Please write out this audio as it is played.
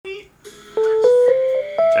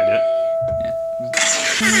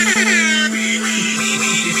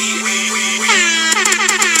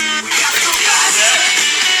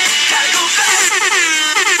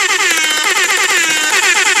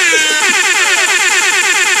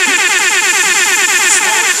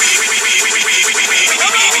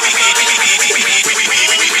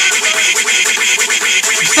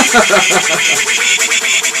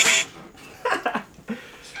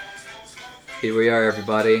Here we are,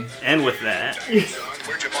 everybody. And with that,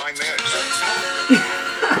 Where'd you find this?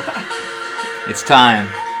 It's time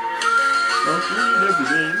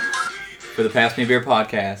for the Pass Me Beer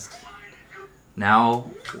podcast. Now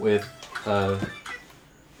with, oh,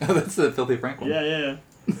 that's the Filthy Frank one. yeah.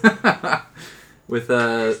 with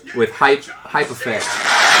hype effect.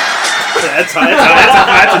 That's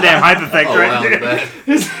a damn hype effect Oh, wow, right there. that-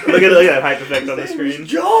 Look at that hype effect on the screen.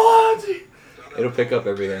 John! It'll pick up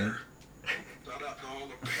everything.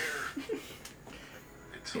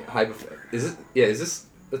 Hype effect. Is it? Yeah. Is this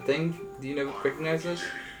the thing? Do you recognize this?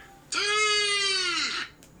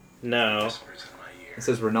 No, It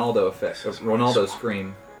says Ronaldo effect. Ronaldo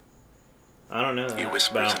scream. I don't know that. He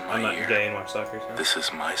whispers in my I'm not ear. gay and watch soccer. So. This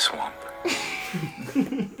is my swamp.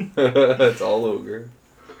 It's all ogre.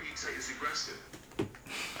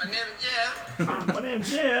 My name's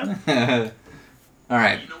Jim. All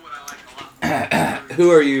right. Who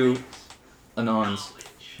are you, Anons?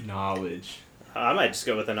 Knowledge. I might just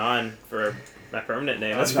go with an on for my permanent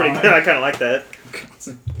name. That's Anon. pretty good. I kind of like that.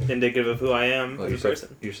 Indicative of who I am Well, as a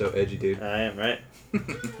person. you're so edgy, dude. I am, right?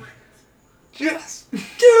 Just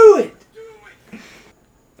do it!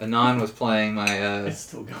 Anon was playing my It's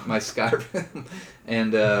still going. my Skyrim,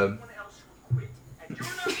 and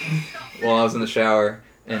while I was in the shower,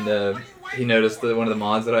 and he noticed that one of the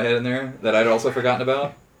mods that I had in there that I'd also forgotten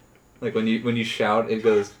about. Like when you shout, it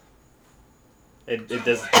goes. It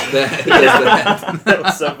does. That, it does that. That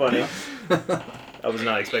was so funny. I was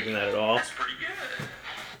not expecting that at all.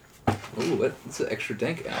 Ooh, what's the extra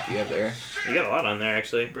dank app you have there? You got a lot on there,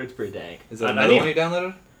 actually. It's pretty dank. Is that I another need- one you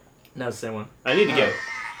downloaded? No, it's the same one. I need to get.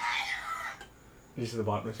 These are the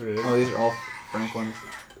bottom. That's what it Oh, is. these are all Frank ones.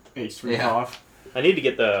 H3 Yeah. off. I need to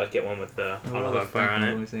get one with the Oh, auto the hog fire on Frank one,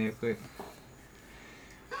 it. let me see it quick.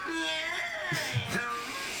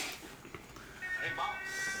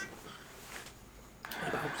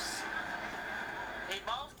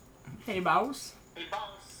 Hey, boss. Hey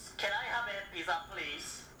boss, can I have a pizza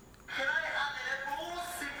please? Can I have a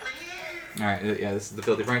pussy please? All right, yeah, this is the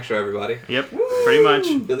Filthy Frank show, everybody. Yep, pretty much.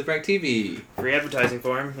 Filthy Frank TV, Free advertising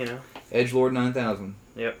for him, you know. Edgelord 9000.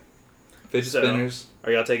 Yep. Fidget So- spinners.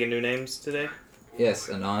 Are y'all taking new names today? Yes,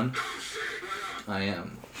 Anon. I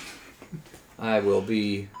am. I will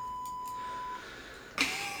be.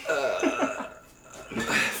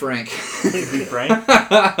 Frank. Frank?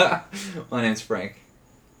 My name's Frank.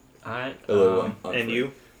 Alright. Hello, I'm And Frank.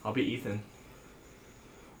 you? I'll be Ethan.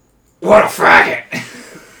 What a faggot!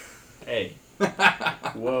 Hey.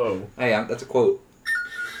 Whoa. Hey, that's a quote.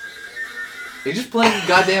 You're just playing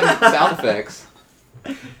goddamn sound effects.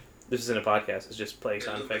 This isn't a podcast. It's just playing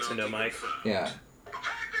sound effects into a mic. Yeah.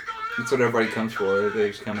 That's what everybody comes for. They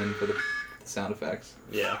just come in for the sound effects.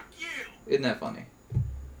 Yeah. Isn't that funny?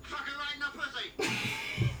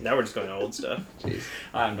 Now we're just going to old stuff. Jeez.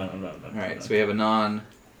 I'm done. Alright, so we have Anon,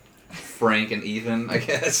 Frank, and Ethan, I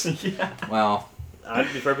guess. Yeah. Wow.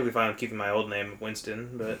 I'd be perfectly fine with keeping my old name, Winston,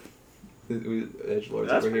 but Edgelord's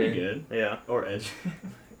That's over pretty here. good. yeah. Or Edge.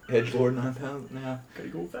 Edgelord 9000 now. Gotta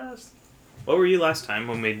go fast. What were you last time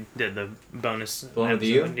when we did the bonus one with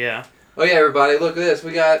you? episode? Yeah. Oh yeah, everybody, look at this.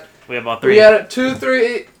 We got We have all three. we got a 2,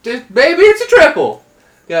 3, baby, it's a triple.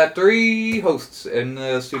 Got 3 hosts in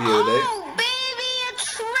the studio today. Oh, baby, a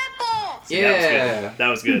triple! Yeah, That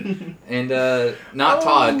was good. and not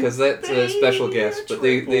Todd because that's a special baby, guest, but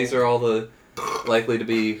triple. these are all the likely to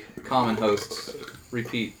be common hosts.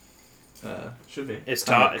 Repeat. Should be. It's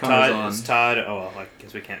Coming Todd. on. It's Todd. Oh, well, I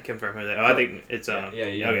guess we can't confirm who that. Oh, I think it's Yeah,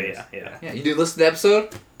 Okay, yeah. Yeah, you did listen to the episode.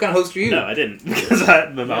 What kind of host are you? No, I didn't because I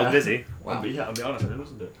was busy. Wow. I'll be honest, I didn't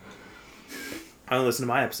listen to it. I only listen to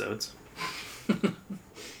my episodes.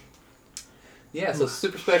 Yeah, so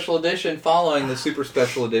super special edition following the super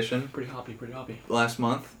special edition Pretty hoppy. last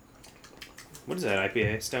month. What is that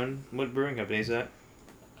IPA? Stone? What brewing company is that?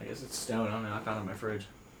 I guess it's Stone. I don't know. I found it in my fridge.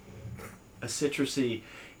 A citrusy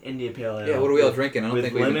India Pale Ale. Yeah, what are we all drinking? I don't with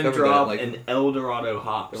think we even lemon covered drop that like and El Dorado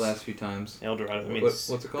hops. the last few times. El Dorado. That What- means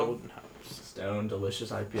what's it called? Golden Hops. Stone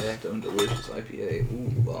Delicious IPA. Stone Delicious IPA.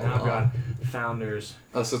 Ooh, wow. Now I've got Founders.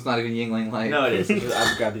 Oh, so it's not even Yingling Light. No, it is.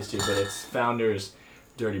 I've got these two, but it's Founders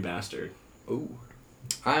Dirty Bastard. Ooh.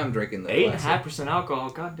 I am drinking the 8.5% alcohol.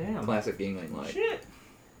 Goddamn. classic Yingling Light. Shit.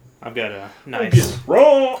 I've got a nice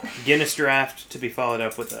Wrong. Guinness draft to be followed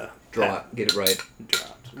up with a Draw it. Get it right.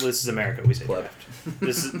 draft. Well, this is America. We say Pleb. draft.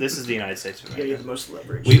 This is the United States of You gotta get America. the most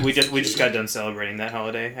leverage. We just got done celebrating that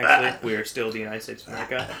holiday. Actually, we are still the United States of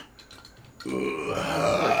America.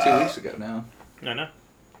 Like 2 weeks ago now. I know.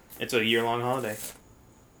 It's a year-long holiday.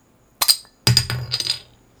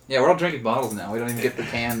 Yeah, we're all drinking bottles now. We don't even get the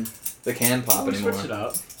can the can pop anymore. Switch it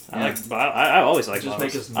up. I always like Just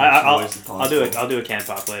bottles. make as much I'll noise as I'll do it. possible. I'll do a can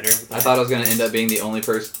pop later. I thought I was gonna end up being the only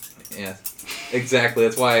person. Yeah, exactly.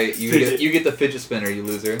 That's why you get the fidget spinner, you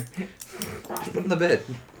loser. Put it in the bed.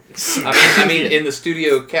 I mean, in the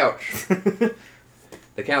studio couch.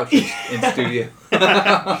 The couch is in studio.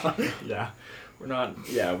 Yeah. We're not.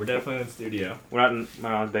 Yeah, we're definitely in the studio. We're not in my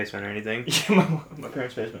mom's basement or anything. My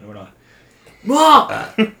parents' basement. We're not.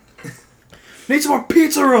 Mom! Need some more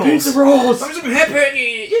pizza rolls. Pizza rolls. I'm some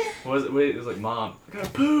happy. What was it? Wait, it was like, Mom, I gotta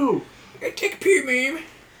poo. Take a pee, meme.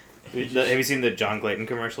 Have you seen the John Clayton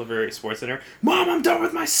commercial for SportsCenter? Mom, I'm done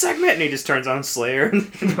with my segment, and he just turns on Slayer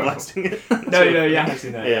and blasting it. No, yeah, I've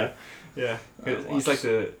seen that. Yeah. Yeah. I He's like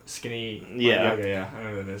the skinny. Yeah. Okay, yeah. I know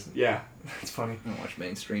who that is. Yeah. It's funny. I don't watch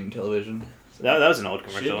mainstream television. That was an old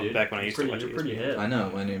commercial Shit, dude. back when I used to watch You're it. pretty hip. I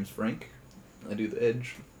know. My name's Frank. I do the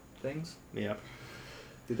Edge things. Yeah.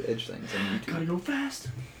 Do the Edge things on YouTube. Gotta go fast.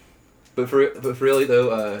 But for really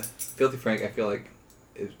though, Filthy Frank, I feel like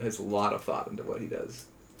it has a lot of thought into what he does.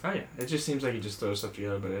 Oh yeah. It just seems like he just throws stuff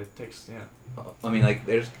together, but it takes I mean, like,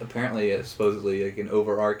 there's apparently supposedly like an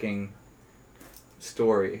overarching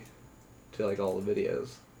story to like all the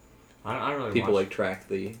videos. I don't really. People watch, like track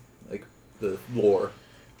the lore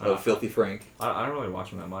of Filthy Frank. I don't really watch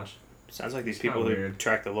him that much. Sounds like these It's kinda people who weird.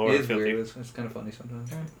 track the lore It of is Filthy. weird. It's kind of funny sometimes,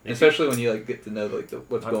 Yeah. especially when you like get to know like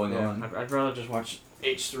what's going Yeah, on. I'd rather just watch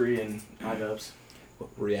H3 and iDubbbz.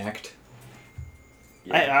 React.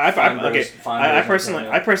 I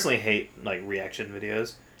personally hate like reaction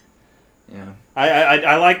videos. Yeah.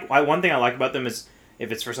 I like one thing I like about them is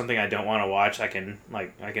if it's for something I don't want to watch, I can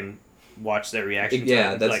watch their reaction.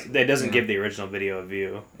 Yeah, that's- like that doesn't yeah. give the original video a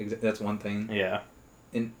view. That's one thing. Yeah.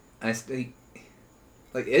 I think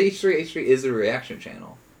like H3 is a reaction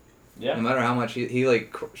channel. Yeah. No matter how much he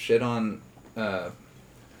like shit on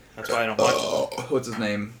That's why I don't watch. what's his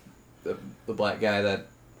name, the black guy that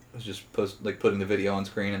was just putting the video on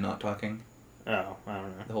screen and not talking Oh, I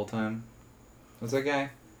don't know. the whole time. What's that guy?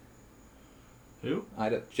 Who?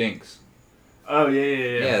 Jinx. Oh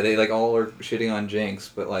yeah. Yeah, they like all are shitting on Jinx,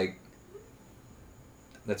 but like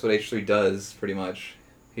that's what H3 does pretty much.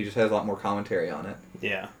 He just has a lot more commentary on it,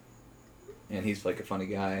 Yeah. and he's like a funny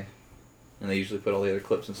guy. And they usually put all the other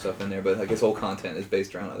clips and stuff in there, but like his whole content is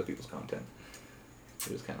based around other people's content.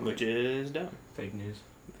 Which is kind of Which is dumb. Fake news.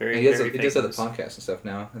 Very. he does very he does fake have the news. podcast and stuff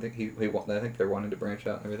now. I think I think they're wanting to branch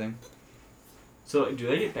out and everything. So do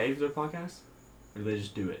they get paid for their podcast, or do they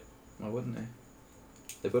just do it? Why wouldn't they?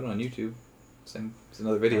 They put it on YouTube. It's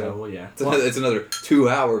another video. Well, yeah. It's another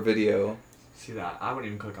 2-hour video. See that? I wouldn't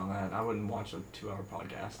even click on that. I wouldn't watch a 2-hour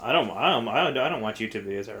podcast. I don't watch YouTube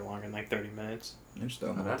videos that are longer than like 30 minutes. I just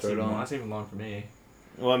don't That's throw it even, on. that's even long for me.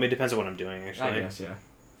 Well, I mean, it depends on what I'm doing actually. I guess, yeah.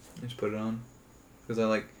 I just put it on because I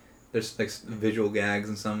like there's like visual gags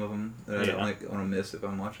in some of them that I don't Yeah. like want to miss if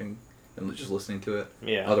I'm watching and just listening to it.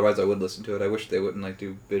 Yeah. Otherwise, I would listen to it. I wish they wouldn't like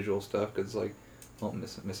do visual stuff because like, well,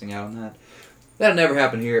 missing out on that. That'll never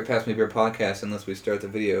happen here at Pass Me Beer Podcast unless we start the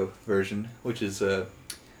video version, which is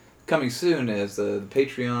coming soon as the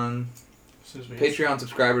Patreon As soon as we Patreon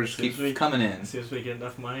subscribers keep Seriously? coming in. As soon as we get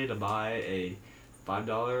enough money to buy a $5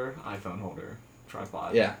 iPhone holder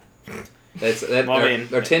tripod. Yeah. That's that. Well, I our, mean-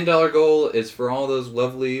 our $10 goal is for all those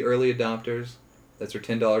lovely early adopters. That's our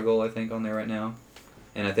 $10 goal, I think, on there right now.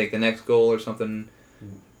 And I think the next goal or something,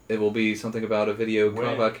 it will be something about a video When-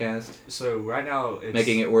 podcast, So right now it's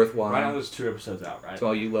making it worthwhile. Right now there's 2 episodes out, right? to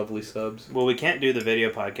all you lovely subs. Well, we can't do the video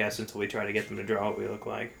podcast until we try to get them to draw what we look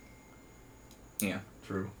like.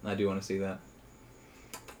 True. I do want to see that.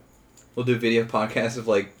 We'll do video podcasts of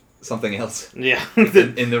like something else Yeah.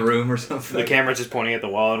 in the room or something. The camera's just pointing at the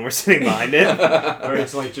wall and we're sitting behind it. Or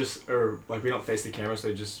it's like we don't face the camera, so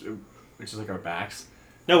it's just like our backs.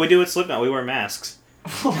 No, we do with Slipknot. We wear masks.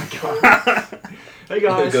 Oh my god. Hey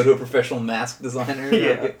guys. Go to a professional mask designer.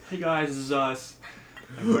 Yeah. Hey guys, this is us.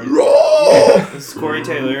 This is Corey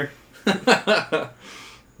Taylor. We're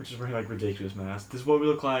just wearing like ridiculous masks. This is what we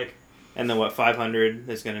look like. And then what, 500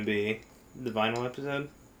 is going to be the vinyl episode?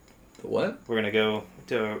 The what? We're going to go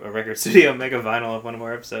to a record studio and make a vinyl of one of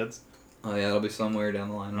our episodes. Oh yeah, it'll be somewhere down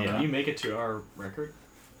the line. Yeah. Can you make it to our record?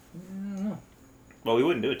 I don't know. Well, we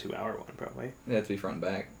wouldn't do a 2-hour one, probably. It'd have to be front and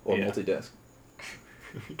back or Yeah. multi-disc.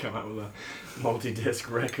 Come out with a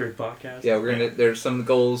multi-disc record podcast. Yeah, we're gonna. There's some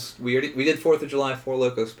goals. We did 4th of July 4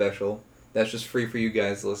 Loco special. That's just free for you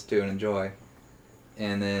guys to listen to and enjoy.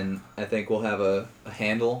 And then I think we'll have a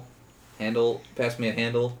handle. Pass me a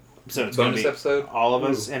handle. So it's going Bonus to be episode. all of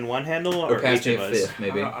us in one handle Or or pass each me of a us? fifth,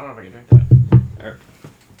 maybe. I don't know if I can drink that.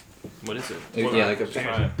 What is it? Yeah, like a. Just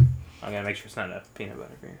try it. I'm going to make sure it's not enough peanut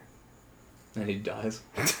butter for you. And he dies.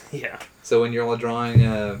 Yeah. So when you're all drawing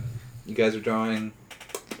You guys are drawing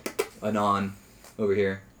a non over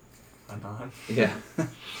here. Anon. Yeah. When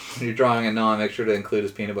you're drawing a non, make sure to include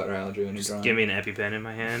his peanut butter allergy when you're Just drawing. give me an EpiPen in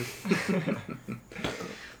my hand.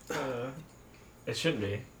 It shouldn't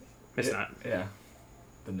be. It's not. Yeah.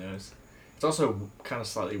 The nose. It's also kind of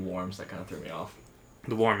slightly warm, so that kind of threw me off.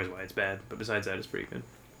 The warm is why it's bad, but besides that, it's pretty good.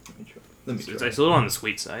 Let me It's, try. it's a little on the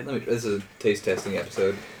sweet side. This is a taste testing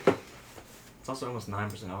episode. It's also almost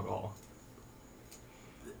 9% alcohol.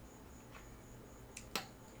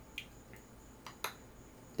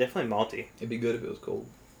 Definitely malty. It'd be good if it was cold.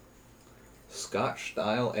 Scotch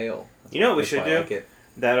style ale. You know what we That's should why I do? like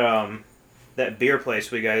it. That beer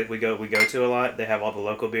place we go to a lot. They have all the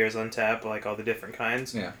local beers on tap, like all the different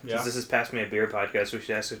kinds. Yeah. Since this is Pass Me a Beer podcast, we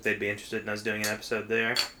should ask if they'd be interested in us doing an episode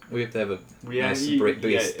there. We have to have a Yeah, nice you- big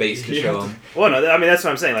yeah, space to you show have them. Well, no, I mean that's what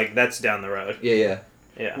I'm saying. Like that's down the road. Yeah.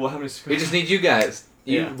 Yeah. Well, how many We squares? just need you guys,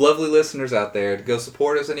 you Yeah. lovely listeners out there, to go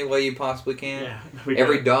support us any way you possibly can. Yeah.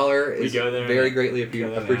 Every dollar we is go there very and- greatly we go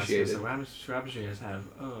there and ask appreciated. us, so how much scrappers do you guys have?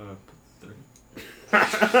 30.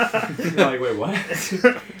 You're like, wait, what?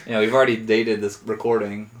 Yeah, we've already dated this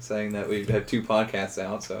recording, saying that we have 2 podcasts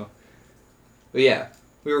out. So, but yeah,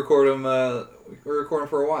 we record them. We record them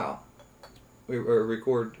for a while. We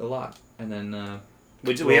record a lot, and then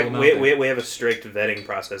We roll them out there. have a strict vetting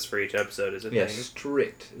process for each episode. Is a yeah, thing.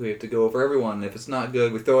 strict. We have to go over everyone. If it's not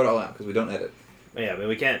good, we throw it all out because we don't edit. Yeah, I mean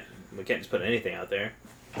we can't just put anything out there.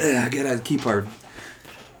 Yeah, I gotta keep our.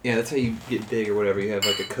 Yeah, that's how you get big or whatever. You have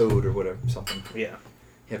like a code or whatever, something. Yeah.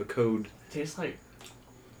 You have a code. Tastes like.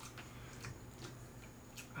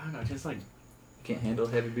 I don't know. It tastes like. You can't handle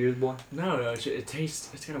heavy beers, boy. No, it tastes.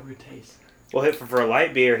 It's got a weird taste. Well, for a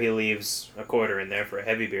light beer, he leaves a quarter in there. For a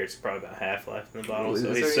heavy beer, it's probably about half left in the bottle.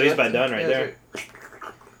 So he's about done right there.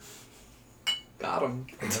 Got him.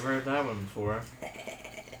 Never heard that one before.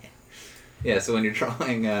 Yeah, so when you're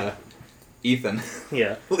drawing Ethan,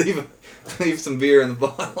 Yeah. leave some beer in the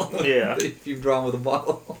bottle. Yeah. If you draw him with a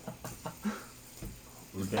bottle.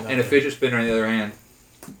 We've been up And a there. fidget spinner on the other hand.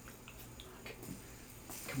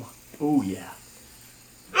 Come on. Oh yeah.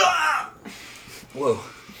 Whoa.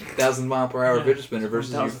 1,000-mile-per-hour Yeah. fidget spinner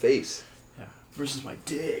versus your 1,000. face. Yeah. Versus my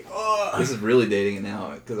dick. This is really dating it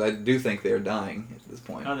now, because I do think they're dying at this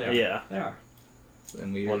point. Oh, they are. Yeah. They are.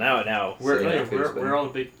 And we Well, now. We're Say that hey, fidget we're, spinner. we're all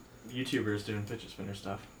the big YouTubers doing fidget spinner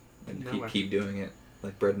stuff. and No way. keep doing it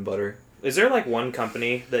like bread and butter. Is there like one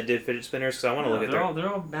company that did fidget spinners? Because I want to look at their. They're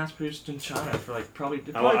all mass produced in China for like probably.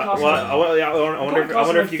 It I probably costs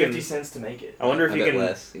wonder if you 50 can. cents to make it. I wonder if I you bet can.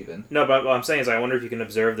 less even. No, but what I'm saying is, I wonder if you can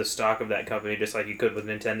observe the stock of that company just like you could with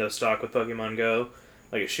Nintendo stock with Pokemon Go.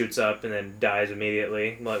 Like it shoots up and then dies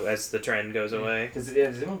immediately, like as the trend goes away. Does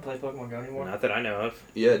anyone play Pokemon Go anymore? Not that I know of.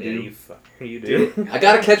 Yeah, Yeah, dude. you do. I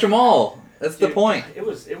gotta catch them all. That's the Dude, point. It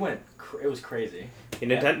was crazy.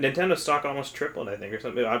 Nintendo stock almost tripled, I think, or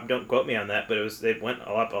something. Don't quote me on that, but it went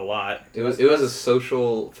up a lot. It was a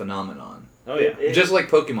social phenomenon. Oh yeah, Just like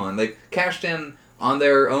Pokemon, they cashed in on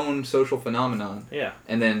their own social phenomenon, yeah.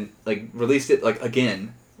 and then like released it like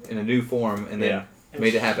again in a new form, and then Yeah.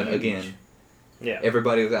 made it happen huge. again. Yeah.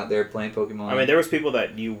 Everybody was out there playing Pokemon. I mean, there was people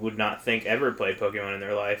that you would not think ever played Pokemon in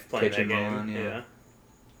their life playing Catching that game. on, yeah.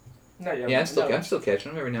 No, yeah, I'm still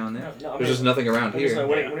catching them every now and then. No, I There's just nothing around here.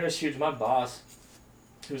 when, Yeah. when it was huge, my boss,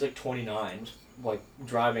 he was like 29, like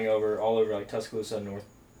driving all over like Tuscaloosa, North,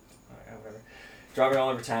 whatever, driving all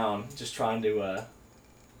over town, just trying to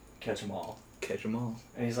catch them all. Catch them all.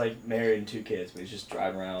 And he's like married and 2 kids, but he's just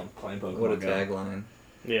driving around playing Pokemon What a Go. tagline.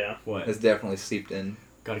 Yeah. What? It's definitely seeped in.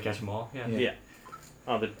 Gotta catch them all. Yeah. Yeah.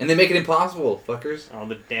 All the And they make it impossible, fuckers.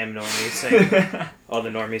 damn normies saying all the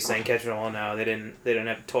normies saying catch them all now. They didn't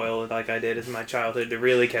have to toil like I did in my childhood to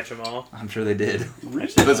really catch them all. I'm sure they did.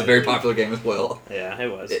 It was a very popular game as well. Yeah,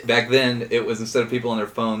 it was. Back then, it was instead of people on their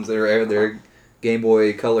phones, they were their Game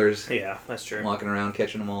Boy Colors Yeah, that's true. walking around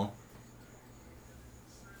catching them all.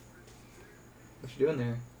 What you doing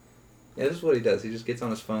there? Yeah, this is what he does. He just gets on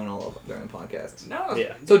his phone all over during podcasts. No.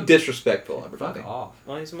 Yeah. So disrespectful, Fuck everybody. off.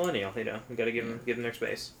 Well, he's a millennial, you know. We gotta give them their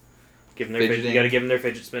space. Give them Fidgeting. you gotta give them their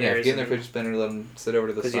fidget Yeah, spinners. get in their fidget spinner, let them sit over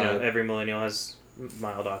to the Because side. you know every millennial has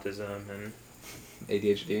mild autism and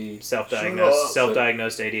ADHD, self-diagnosed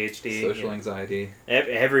ADHD. social yeah. anxiety.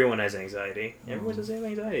 Everyone has anxiety. Everyone has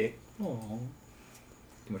anxiety. Aww.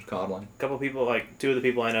 Too much coddling. A couple people, like 2 of the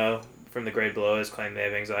people I know from the grade below us, claim they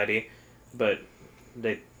have anxiety, but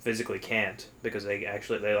they physically can't because they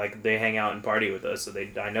hang out and party with us, so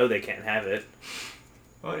I know they can't have it.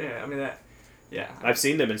 Well, yeah. I mean that. Yeah. I've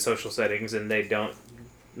seen them in social settings and they don't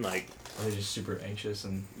like. Are they just super anxious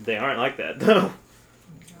and? They aren't like that though.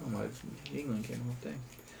 Oh my, England came off thing.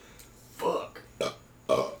 Fuck.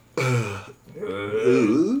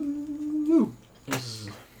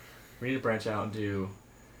 We need to branch out and do.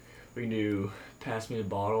 We can do pass me a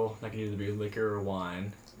bottle. That can either be liquor or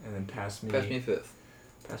wine, and then pass me Pass me a fifth.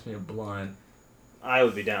 pass me a blunt. I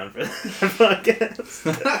would be down for that podcast.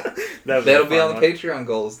 That'll be on the Patreon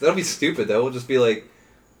goals. That'll be stupid though. We'll just be like,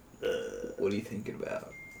 what are you thinking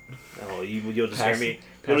about? Oh, you'll just Pass- hear me.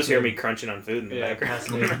 pass You'll just hear me- me crunching on food in the Yeah,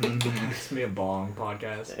 background. pass me a bong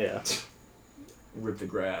podcast. Yeah. Rip the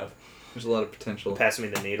grab. There's a lot of potential. Pass me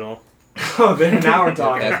the needle. Oh, there now we're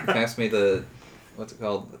talking. Pass me the, what's it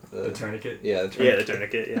called? The tourniquet. Yeah, the Yeah, tourniquet. the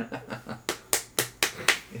tourniquet.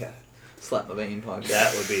 Yeah. Yeah. Slap my vein podcast.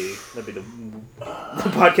 That'd be the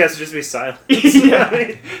podcast would just be silent. Yeah.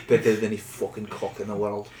 Better than any fucking cock in the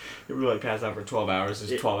world. We were like passed out for 12 hours.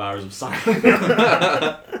 Just Yeah. 12 hours of silence.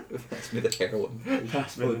 Pass me the heroin.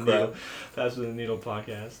 Pass me Holy the crap. needle. Pass me the needle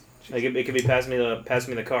podcast. Like it could be pass me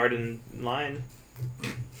the card in line.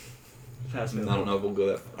 Pass me I the don't know if we'll go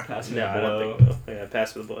that far. Pass me No, the I blow. don't think so. Yeah,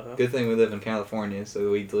 pass me the blow. Good thing we live in California, so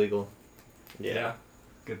weed's legal. Yeah.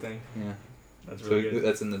 Good thing. Yeah. That's So really good.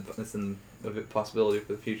 that's in a possibility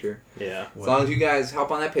for the future. Yeah. As long as you guys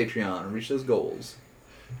help on that Patreon and reach those goals.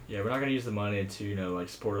 Yeah, we're not gonna use the money to like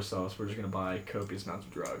support ourselves. We're just gonna buy copious amounts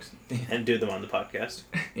of drugs. And do them on the podcast.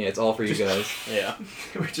 Yeah, it's all for you guys. Yeah.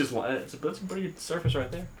 we just want it's a pretty good surface right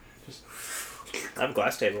there. Just I have a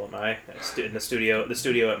glass table at my in the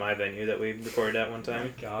studio at my venue that we recorded at one oh my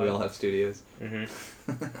time. God. We all have studios.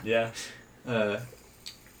 Mm-hmm. Yeah.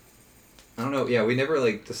 I don't know. Yeah, we never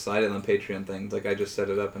like decided on Patreon things. Like I just set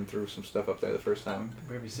it up and threw some stuff up there the first time.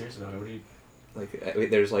 We're gonna be serious about it. What do you? Like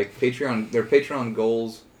there's like Patreon. There are Patreon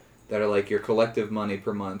goals that are like your collective money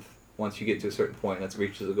per month. Once you get to a certain point, that's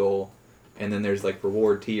reaches a goal, and then there's like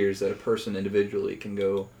reward tiers that a person individually can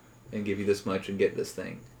go and give you this much and get this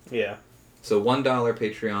thing. Yeah. So $1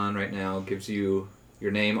 Patreon right now gives you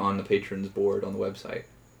your name on the patrons board on the website.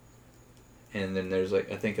 And then there's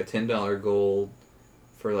like I think a $10 goal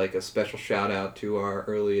for like a special shout out to our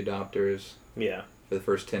early adopters Yeah. for the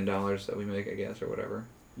first $10 that we make, I guess, or whatever.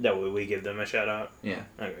 That way we give them a shout out. Yeah.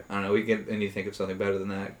 Okay. I don't know. We get and you think of something better than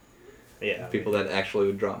that. Yeah. People that actually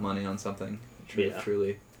would drop money on something. Yeah.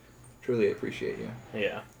 Truly appreciate you.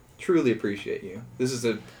 Yeah. Truly appreciate you. This is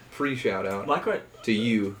a free shout out My, que- to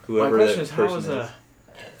you, my whoever question that is, how person is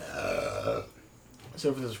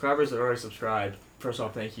so for the subscribers that already subscribed, first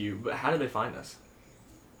off, thank you. But how did they find us?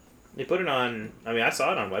 They put it on. I mean, I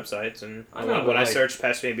saw it on websites, and I know, when but, I like- searched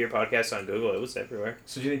 "Pass Me a Beer" podcast on Google, it was everywhere.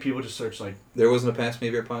 So do you think people just search like There wasn't a Pass Me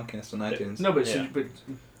a Beer podcast on iTunes. no, but Yeah. but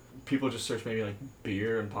people just search maybe like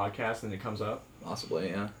beer and podcast and it comes up. Possibly,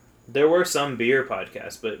 yeah. There were some beer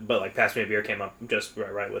podcasts, but like "Pass Me a Beer" came up just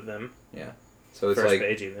right with them. So it's First like,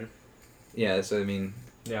 page even. yeah. So I mean,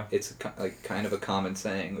 Yeah. it's like kind of a common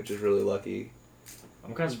saying, which is really lucky.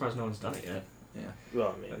 I'm kind of surprised no one's done it yet.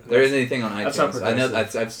 Well, I mean, There isn't anything on That's not iTunes. I know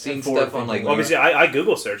progressive. I've seen And stuff on like. forward-thinking. obviously, I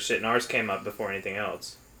Google searched it, and ours came up before anything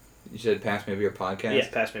else. You said Pass Me a Beer podcast. Yeah,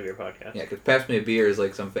 "Pass Me a Beer" podcast. Yeah, because Pass Me a Beer is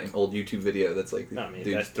like some old YouTube video that's like I mean,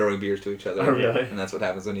 dudes that's- throwing beers to each other. Oh, really? And that's what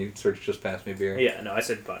happens when you search just Pass Me a Beer. Yeah, no, I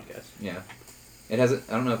said podcast. Yeah. It hasn't.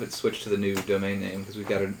 I don't know if it's switched to the new domain name because we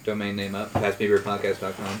got a domain name up,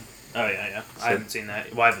 passmebeerpodcast.com. Oh yeah. So- I haven't seen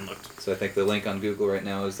that. Well, I haven't looked. So I think the link on Google right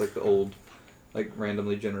now is like the old, like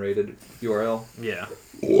randomly generated URL. Yeah.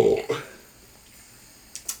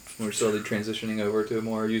 We're slowly transitioning over to a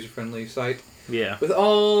more user-friendly site Yeah. with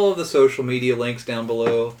all of the social media links down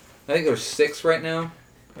below. I think there's 6 right now,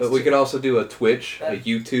 but That's we two. could also do a Twitch, a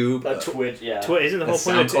YouTube. A Twitch, yeah. Isn't the A whole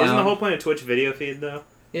point? Isn't the SoundCloud. whole point of Twitch video feed though?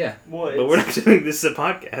 Yeah, What? But we're not doing this as a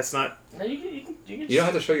podcast. Not. No, you can you don't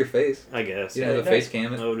have to show your face. I guess. You don't have a Yeah. face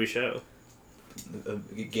cam. What would we show? A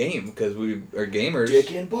game because we are gamers.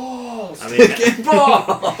 Dick and balls. I mean, Dick and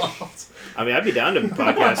balls. I mean, I'd be down to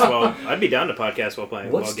podcast while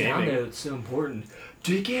playing What's while down gaming. there that's so important?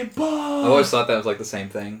 Dick and balls. I always thought that was like the same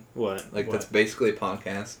thing. What? Like What? that's basically a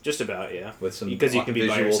podcast Just about, yeah. with some Because you can be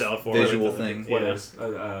by visual, yourself or visual with thing. Yeah. What is?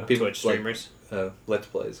 People Twitch like, streamers. Let's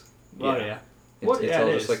plays. Oh Yeah. yeah. It's, What? it's Yeah, all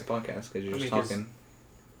it just is. like a podcast because you're I just mean, 'cause talking.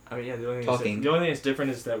 I mean, yeah. The only Talking. thing that's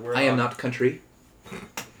different is that we're. I am not country. we're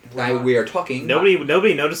not- We are talking.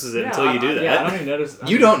 Nobody notices it Yeah, until you do that. Yeah, I don't even notice.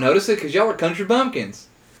 You don't notice it because y'all are country bumpkins.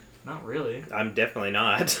 Not really. I'm definitely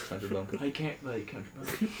not. Country bumpkins. I can't like country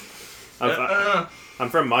bumpkin. I'm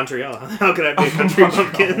from Montreal. How could I be a country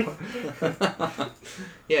bumpkin?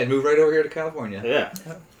 Yeah, move right over here to California. Yeah.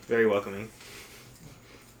 Very welcoming.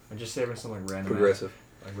 I'm just saving some like random. Progressive.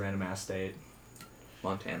 Like random ass state.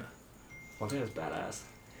 Montana. Montana's badass.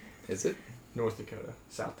 Is it? North Dakota,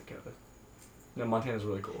 South Dakota. No, Montana's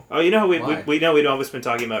really cool. Oh, you know, Why? we know we'd always been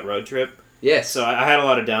talking about road trip. Yes. So I had a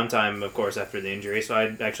lot of downtime, of course, after the injury. So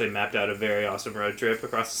I actually mapped out a very awesome road trip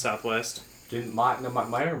across the Southwest. Dude, my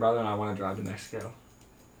younger brother and I want to drive to Mexico.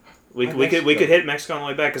 We could hit Mexico on the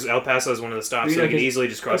way back because El Paso is one of the stops, Dude, so we like, could easily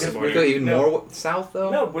just cross the okay, We border. go even No. more south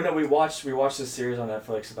though. No, but no, we watched this series on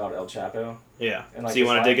Netflix about El Chapo. Yeah. And, like, So you this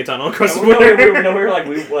want to line- dig a tunnel across the No, border? we were like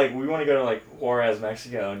we want to go to like Juarez,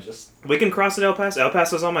 Mexico, and just We can cross at El Paso. El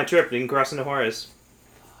Paso's on my trip. You can cross into Juarez.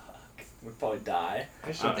 we'd probably die. I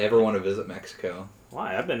just don't ever want to visit Mexico.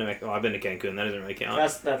 Why? I've been to I've been to Cancun. That doesn't really count.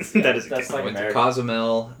 That's That doesn't that's count. I like went to America.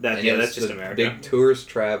 Cozumel. That- and yeah, it that's was just the America. Big tourist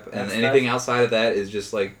trap, and That's- anything outside of that is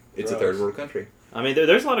just like it's a Gross. third world country. I mean,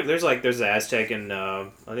 there's a lot of there's the Aztec and I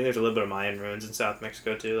think there's a little bit of Mayan ruins in South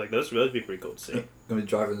Mexico too. Like those would be pretty cool to see. Gonna be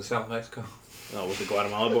driving to South Mexico. Oh, with the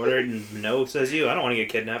Guatemala border, no says you. I don't want to get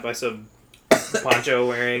kidnapped by some poncho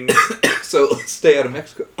wearing. So let's stay out of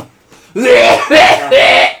Mexico.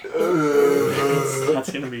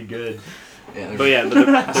 That's gonna be good. Yeah, But yeah,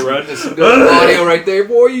 the road there's some good audio right there,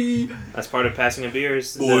 boy. that's part of passing a beer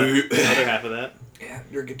is the Boy. other half of that. Yeah,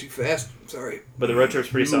 you're getting too fast. Sorry. But the road trip's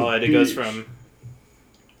pretty solid. It goes from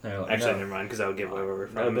No, actually no. never mind because that would give away where we're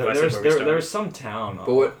No, from. there, If I said was, where we there, started. there was some town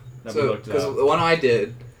But what? that we So looked because up. the one I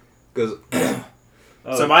did, because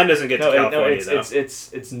Oh, So mine doesn't get to California though.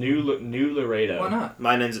 it's New Laredo. why not?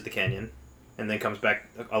 Mine ends at the canyon, and then comes back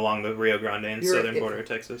along the Rio Grande and You're- southern border of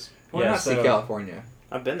Texas. Why Yeah, not see so- California?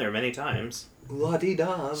 I've been there many times. La di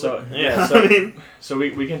da. So Yeah, so, I mean, so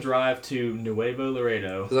we can drive to Nuevo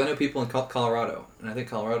Laredo. Because I know people in Colorado, and I think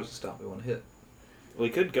Colorado's a stop we want to hit. we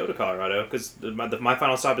could go to Colorado because my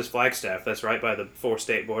final stop is Flagstaff. That's right by the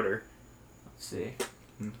 4-state border. Let's see.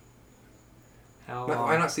 Hmm. How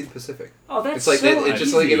Why not see the Pacific? Oh, that's It's like so it's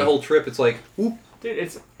just like easy. in the whole trip. It's like, whoop. Dude,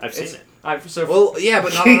 it's I've seen it's, it. So Well, yeah,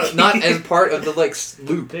 but not as part of the like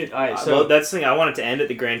loop. dude, all right, so Well, that's the thing. I want it to end at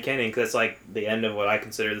the Grand Canyon because that's like the end of what I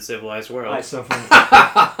consider the civilized world. all right, so from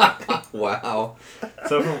Wow.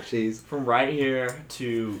 so from Jeez. from right here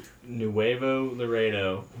to Nuevo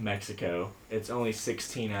Laredo, Mexico, it's only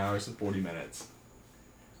 16 hours and 40 minutes.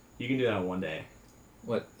 You can do that in one day.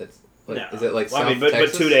 What? That's. What, No. Is it like Well, South I mean, but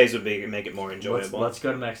Texas? 2 days would make it more enjoyable. Let's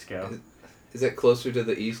go to Mexico. Is it closer to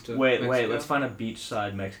the east of Wait, Mexico? let's find a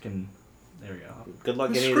beachside Mexican. There we go. Good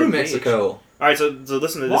luck getting Screw to the Mexico. All right, so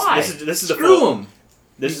listen to this. Why? This is the Screw full. them.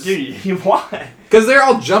 This is Dude, you why? Because they're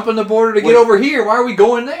all jumping the border to get Wait. over here. Why are we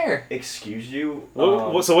going there? Excuse you.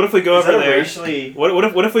 so what if we go is over that a there? racially?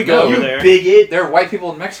 What if we go No, over you there? bigot. There are white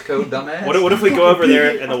people in Mexico, dumbass. What if we go over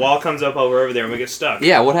there and the wall comes up over there and we get stuck?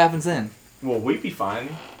 Yeah, what happens then? Well, we'd be fine.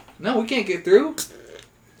 No, we can't get through.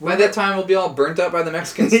 By that time, we'll be all burnt up by the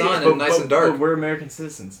Mexican sun and nice and dark. But we're American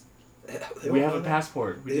citizens. They We won't have a know that.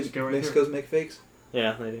 passport. We just go right Mexico's make fakes.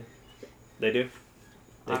 Yeah, they do. They do.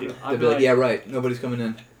 They do. They'll be like, yeah, right. Nobody's coming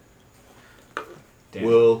in. Damn.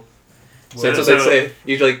 Well, so that's what So- they say.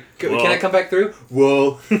 Usually, can Well. I come back through?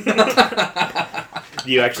 Well.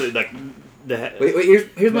 You actually like the wait.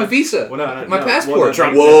 Here's my No. visa. Well, no, My no, passport. well, no,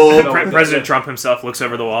 Trump, Whoa. no, President Trump himself looks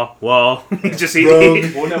over the wall. Well, just he Wrong.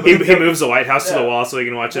 Well, no, he but- moves the White House to the No. wall so he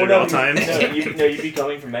can watch it Well, at no, all times. you'd be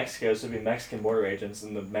coming from Mexico, so it'd be Mexican border agents,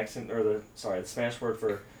 and the Spanish word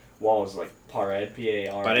for wall is like pared,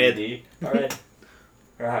 P-A-R-E-D. Pared.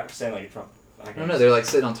 Or saying like Trump. No, they're like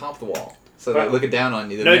sitting on top of the wall, so they're Right. looking down on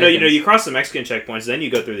you. the No, Americans. you cross the Mexican checkpoints, then you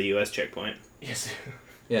go through the U.S. checkpoint. Yes.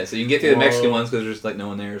 Yeah, so you can get through the Mexican Whoa. ones because there's like no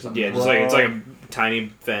one there or something. Yeah, just Whoa. like it's like a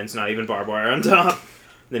tiny fence, not even barbed wire on top.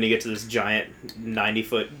 Then you get to this giant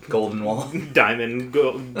 90-foot Golden wall. diamond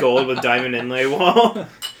gold with diamond inlay wall.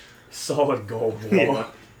 Solid gold wall. Yeah.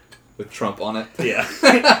 With Trump on it. Yeah.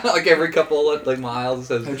 Like every couple of like miles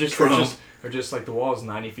it says Trump. Or just like the wall is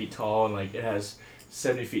 90 feet tall and like it has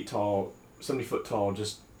 70 foot tall,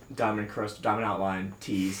 just diamond crust, diamond outline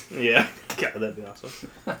tees Yeah. God, that'd be awesome.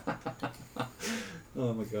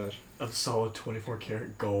 Oh my gosh. of solid 24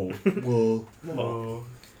 karat gold. Whoa. Whoa.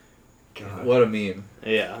 God. What a meme.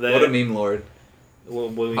 Yeah. What a meme lord.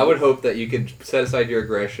 Well, I would hope that you could set aside your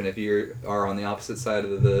aggression if you are on the opposite side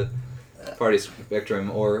of the party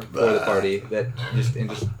spectrum or for the party that just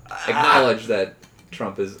acknowledge that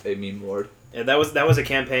Trump is a meme lord. Yeah, that was a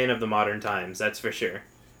campaign of the modern times. That's for sure.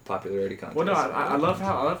 Popularity contest. Well, no, I love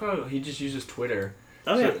how he just uses Twitter.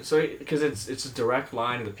 Oh yeah. So because it's a direct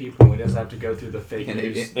line to the people. He doesn't have to go through the fake And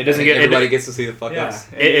news. It doesn't get- everybody gets to see the fuck Yeah. ups.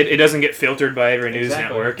 It doesn't get filtered by every news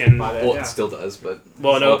Exactly. network, and By that, Well, yeah. it still does, but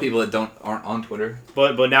Well, there's a no. lot of people that aren't on Twitter.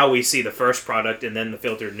 but now we see the first product and then the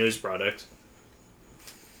filtered news product.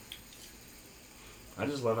 I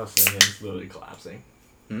just love how CNN's literally collapsing.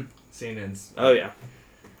 Hmm? CNN's. Oh yeah.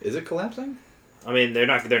 Is it collapsing? I mean, they're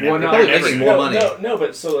not. They're Well, never. no, they're they're never making gonna- more money. No,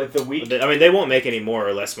 but so like the week. I mean, they won't make any more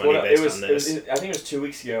or less money Well, based it was, on this. I think it was 2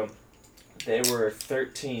 weeks ago. They were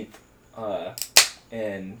 13th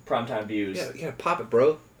in primetime views. Yeah, you gotta pop it,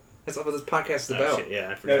 bro. That's what this podcast is Oh, about. shit, yeah,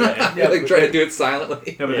 I forgot. Yeah. Yeah, like try to do it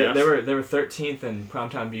silently. No, but Yeah. they were 13th in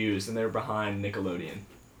primetime views, and they were behind Nickelodeon.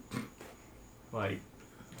 Like,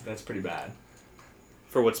 that's pretty bad.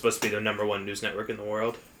 For what's supposed to be the #1 news network in the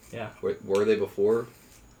world. Were they before?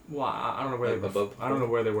 Well, I don't know where Like they above I don't know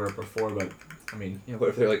where they were before, but I mean, Yeah, what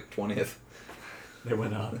if they're like 20th? they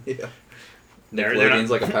went up. Yeah. They're Nickelodeon's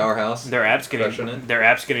like a powerhouse. Their app's Crushing getting it.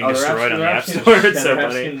 destroyed on the App Store. It's so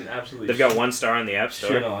funny. Absolutely. They've got 1 star on the App shit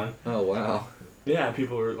Store, on. Oh wow. Yeah,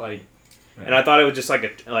 people were like, and I thought it was just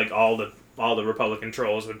like all the Republican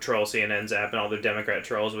trolls would troll CNN's app, and all the Democrat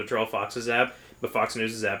trolls would troll Fox's app. But Fox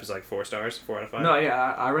News' app is like 4 stars, 4 out of 5. No,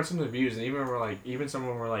 yeah, I read some of the reviews, and even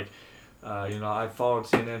someone were like, I followed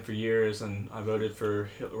CNN for years, and I voted for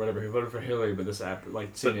whatever. He voted for Hillary, but this app,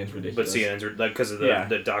 like, CNN's ridiculous. But CNN's like because of the Yeah.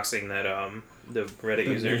 the doxing that the Reddit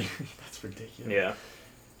user. That's ridiculous. Yeah,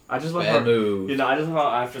 I just love Bad how, move. I just love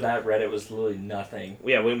how after that Reddit was literally nothing.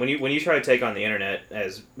 yeah. When you try to take on the internet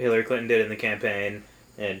as Hillary Clinton did in the campaign,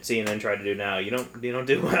 and CNN tried to do now, you don't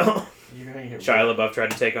do well. You're gonna get Shia LaBeouf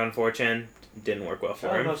tried to take on 4chan, didn't work well for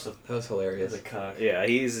Shia him. LaBeouf's That was a hilarious. cuck. Yeah,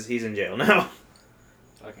 he's in jail now.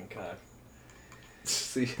 Fucking cuck.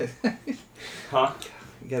 See, Huh?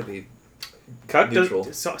 you gotta be. Cuck Neutral.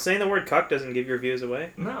 saying the word cuck doesn't give your views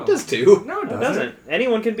away. No. It does too. No, it It doesn't. doesn't.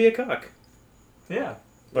 Anyone can be a cuck. Yeah.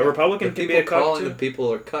 A Republican The can people be a cuck calling too. the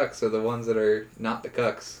people are cucks are the ones that are not the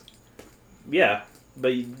cucks. Yeah, but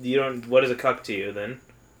you don't. What is a cuck to you then?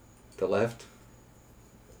 The left.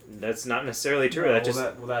 That's not necessarily true. No, that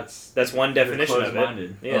just that's one you're definition of it.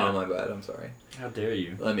 closed-minded. Yeah. Oh my bad. I'm sorry. How dare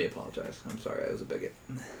you? Let me apologize. I'm sorry. I was a bigot.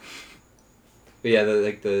 But yeah,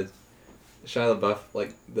 the Shia LaBeouf,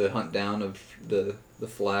 like the hunt down of the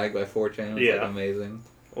flag by 4chan was Yeah. like amazing.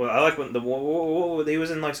 Well, I like when he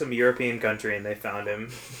was in like some European country and they found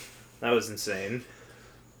him. That was insane.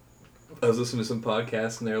 I was listening to some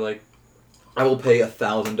podcasts and they're like, "I will pay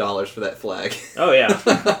 $1,000 for that flag." Oh yeah.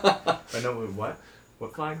 I know what?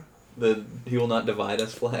 What flag? The "He will not divide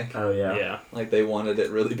us" flag. Oh yeah. Yeah. Like they wanted it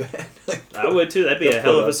really bad. Like, I would too. That'd be a They'll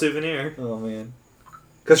hell put of a up. souvenir. Oh man.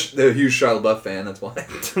 Because they're a huge Shia LaBeouf fan. That's why.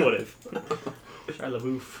 What if? Shia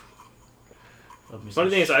LaBeouf. Love me Funny some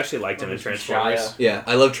thing is, I actually liked him in Love me some Transformers. Shia. Yeah,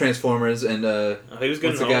 I love Transformers and Oh, he was good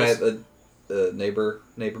what's in the guy Homeless. at the neighbor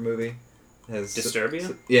movie? Has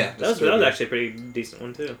Disturbia? Yeah, That was Disturbia. actually a pretty decent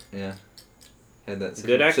one too. Yeah. Had that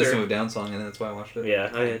Good actor. System of Down song in it, that's why I watched it.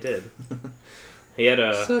 Yeah, I did. He had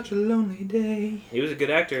a. Such a lonely day. He was a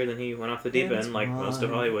good actor. Then he went off the deep That's end, like most of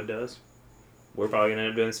why. Hollywood does. We're probably gonna end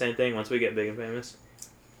up doing the same thing once we get big and famous.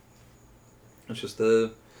 It's just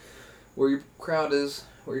where your crowd is,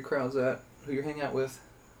 where your crowd's at, who you hang out with.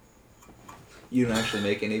 You don't actually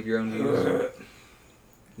make any of your own views.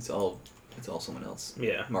 It's all someone else.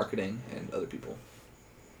 Yeah. Marketing and other people.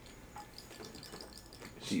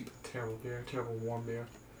 Deep. Terrible beer. Terrible warm beer.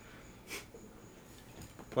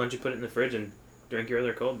 Why don't you put it in the fridge and drink your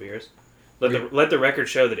other cold beers? Re- Let the record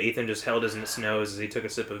show that Ethan just held his nose as he took a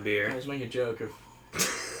sip of I beer. was making a joke of.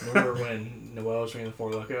 Remember when Noel was drinking the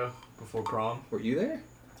Four Loko before prom? Were you there?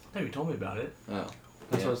 No, you told me about it. Oh.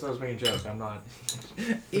 That's Yeah. what I was making a joke. I'm not.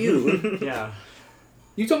 Ew. Yeah.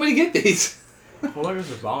 You told me to get these. Four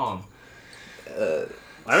Lokos are bomb.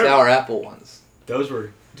 I don't- Sour apple ones. Those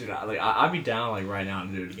were. Dude, I'd be down like right now to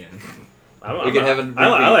do it again. We can have a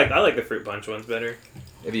I like the fruit punch ones better.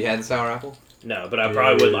 Have you had the sour apple? No, but I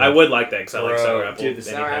probably would. I would like that because I like sour apple. Dude, the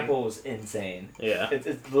sour anything. apple was insane. Yeah, It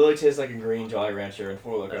literally tastes like a green Jolly Rancher and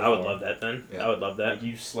Four Loko. I would love that then. Yeah. I would love that. Like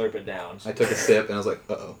you slurp it down. I took a sip and I was like,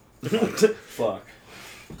 uh-oh. Fuck.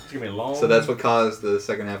 It's gonna be a long. So that's what caused the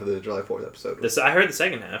second half of the July 4th episode. I heard the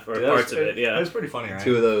second half or Dude, that was- parts of it. Yeah, It was pretty funny, right?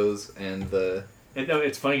 Two of those and the No,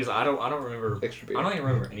 it's funny because I don't remember. extra beer. I don't even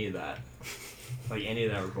remember any of that. Like any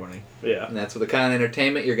of that recording. yeah, And that's what the kind of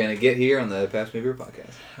entertainment you're going to get here on the Pass Me Beer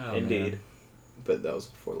podcast. Oh, indeed. man. But that was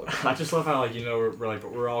before Logan. I just love how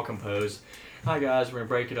we're all composed. Hi guys, we're gonna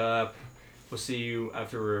break it up. We'll see you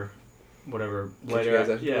after whatever Catch later. you guys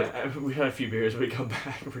after Yeah, we had a few beers. We come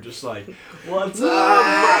back. We're just like, what's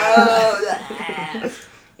Ah! up?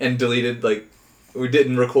 And deleted, like, we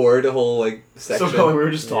didn't record a whole, like, section. So we were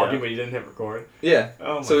just talking, Yeah. but you didn't hit record. Yeah.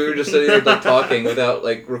 Oh my So we were just sitting there, like, talking without,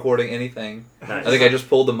 like, recording anything. Nice. I think I just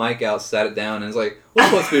pulled the mic out, sat it down, and was like, we're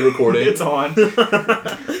supposed to be recording. It's on.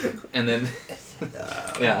 And then,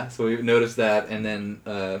 yeah, so we noticed that, and then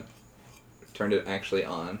turned it actually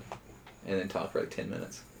on, and then talked for like 10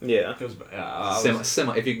 minutes. yeah. It was,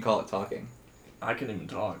 Semi, if you can call it talking. I couldn't even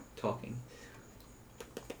talk. Talking.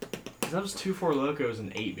 'Cause that was 2 Four Locos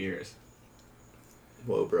and 8 beers.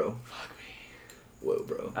 Whoa, bro. Fuck me. Whoa,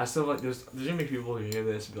 bro. I still like there's gonna be people who hear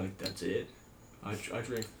this and be like, that's it. I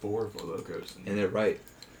drank 4 Four Locos. And they're right.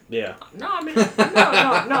 Yeah. No, I mean,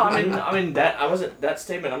 no. I mean that I wasn't that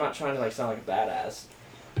statement. I'm not trying to like sound like a badass.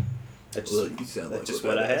 That's Look, you sound that's like just a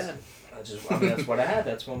what I badass. had. I mean, that's what I had.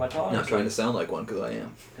 That's what my I'm tolerance. not trying to sound like one, because I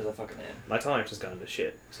am. Because I fucking am. My tolerance has gone to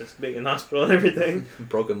shit since being in hospital and everything.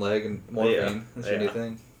 Broken leg and morphine. Yeah. That's your new Yeah.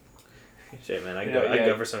 thing. Shit, man, I can Yeah, go. I can yeah.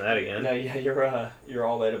 go for some of that again. No, yeah, you're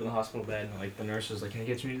all laid up in the hospital bed, and like the nurse was like, "Can I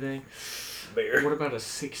get you anything?" Beer. What about a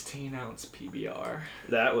 16-ounce PBR?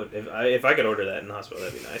 That would if I could order that in the hospital,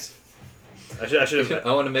 that'd be nice. I should have.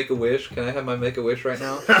 I want to make a wish. Can I have my make a wish right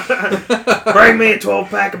now? Bring me a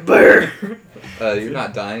 12-pack of beer. You're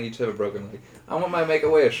not dying. You just have a broken leg. I want my make a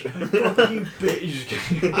wish. Fuck you,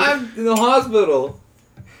 bitch. I'm in the hospital.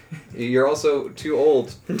 You're also too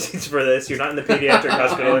old. For this, you're not in the pediatric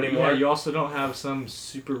hospital anymore. Yeah, you also don't have some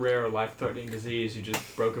super rare life-threatening disease. You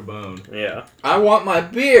just broke a bone. Yeah. I want my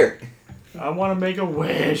beer. I want to make a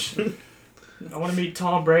wish. I want to meet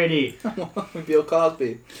Tom Brady. I want Bill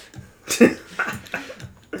Cosby.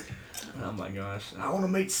 Oh my gosh. I want to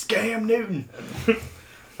meet Scam Newton.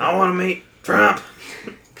 I want to meet Trump.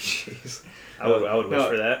 Jeez. I would wish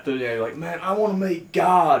for that. Yeah, you're like, man, I want to meet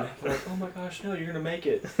God. I'm like, oh my gosh, no, you're gonna make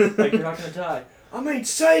it. Like, you're not gonna die. I mean,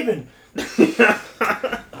 Saban.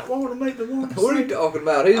 I want to meet the Lord. What are you talking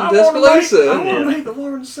about? He's in I want Tuscaloosa. to Yeah. meet the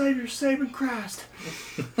Lord and Savior, Saban Christ.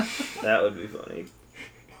 That would be funny.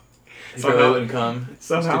 He probably wouldn't come.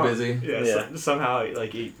 Somehow, He's too busy. Yeah, Yeah. somehow,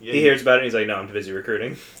 like He hears about it and he's like, no, I'm too busy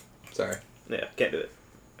recruiting. Sorry. Yeah, can't do it.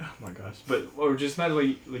 Oh my gosh! But or just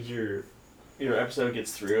imagine like your episode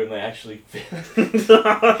gets through and they actually this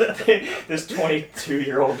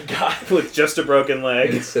 22-year-old guy. With just a broken And leg.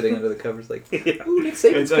 he's sitting under the covers like, Yeah. ooh, Nick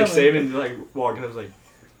Saban's It's like coming. Saban like walking up, was like,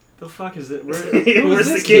 the fuck is it? Where's Where's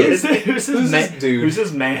this the kid? Who's this That dude. Who's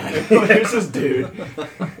this man? Who's this dude?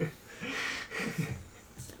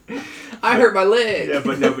 I hurt my leg. Yeah,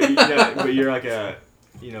 but you're like a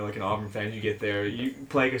like an Auburn fan. You get there, you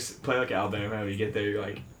play like Alabama. You get there, you're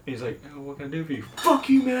like, he's like, oh, what can I do for you? Fuck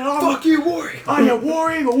you, man. Fuck you, Warrior. I am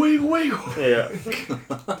Warrior. Wiggle. Yeah.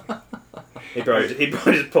 He'd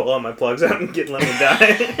probably just pull all my plugs out and let me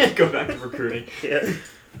die. Go back to recruiting. Yeah.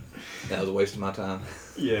 That was a waste of my time.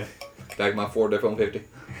 Yeah. Back my Ford F-150.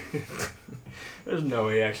 There's no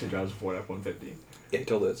way he actually drives a Ford F-150. Yeah, he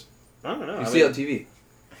told us. I don't know. You see it on TV.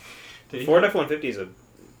 Ford F-150 is a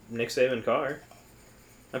Nick Saban car.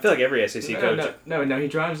 I feel like every SEC coach. No. He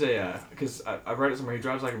drives a because I read it somewhere. He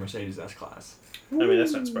drives like a Mercedes S-Class. I mean,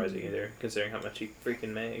 that's not surprising either, considering how much he freaking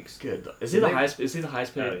makes. Good. Is he the highest? Is he the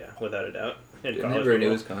highest paid? Oh yeah, without a doubt. In Didn't he college renew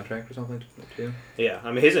football. his contract or something too? Yeah,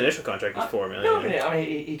 I mean his initial contract was $4 million. No, I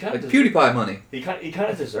mean he kind Like of PewDiePie money. he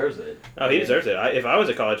kind of deserves it. Oh, he deserves it. If I was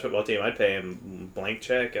a college football team, I'd pay him blank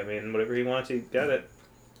check. I mean, whatever he wants, he got it.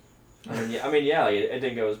 Like, it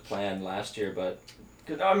didn't go as planned last year, but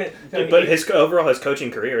But his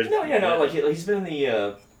coaching career is like he's been in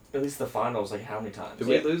the at least the finals like how many times? Did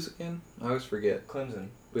we lose again? I always forget. Clemson.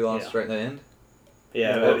 We lost right in the end.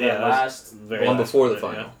 yeah, that that was last very One last before the one,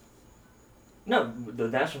 final. yeah. No, the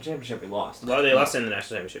national championship we lost. Well, they lost in the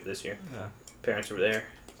national championship this year. Yeah. Parents were there.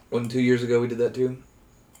 Wasn't 2 years ago we did that too?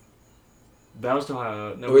 That was to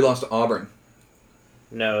no. We lost to Auburn.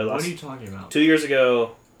 No, they What lost are you talking about? 2 years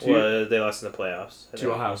ago. Two- They lost in the playoffs. I To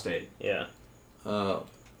think. Ohio State. Yeah,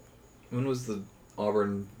 When was the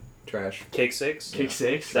Auburn trash? kick six. Kick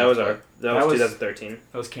six. That was That that was was- 2013.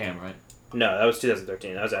 That was Cam, right? No, that was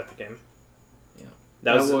 2013. That was after game. Yeah.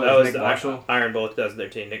 That was Nick the Marshall? Iron Bowl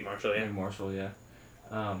 2013. Nick Marshall. Yeah. Nick Marshall, yeah.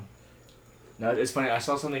 No, it's funny. I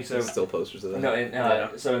saw something. So There's still posters of that. no, Yeah.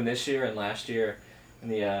 so in this year and last year, in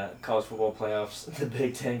the college football playoffs, the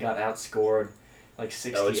Big Ten got outscored like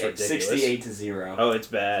 68 to 0. Oh, it's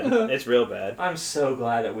bad. It's real bad. I'm so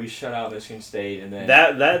glad that we shut out Michigan State and then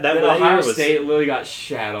That then year Ohio was. State literally got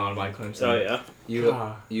shat on by Clemson. Oh yeah.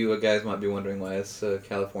 You guys might be wondering why us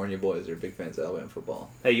California boys are big fans of Alabama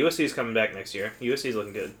football. Hey, USC's coming back next year. USC's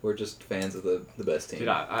looking good. We're just fans of the best team. Dude,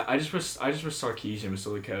 I just wish Sarkisian was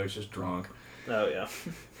still the coach, just drunk. Oh yeah.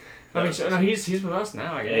 I mean, so, no, he's with us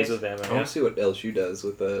now. I guess. Yeah, he's with Bama. I want to see what LSU does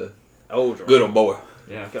with Oh, good old boy.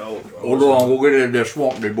 Yeah. Hold on, we'll get in there,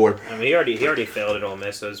 swamp me boy. I mean, he already failed at Ole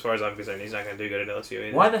Miss, so as far as I'm concerned, he's not going to do good at LSU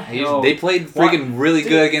either. Why the hell? They played Why- freaking really Dude,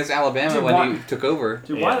 good against Alabama dude, when why- he took over.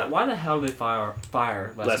 Dude, Yeah. why the hell did they fire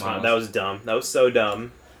Les Last Miles? month, that was dumb. That was so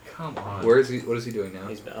dumb. Come on. Where is he? What is he doing now?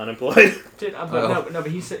 He's been unemployed. Dude, but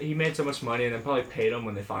he said he made so much money and then probably paid him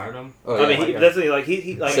when they fired him. Oh, I mean, yeah. that's the thing, like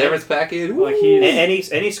he like Severance package. Like Woo!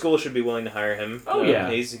 he- any school should be willing to hire him. Oh, yeah.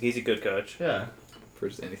 he's a good coach. Yeah. For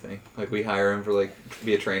just anything. Like we hire him for like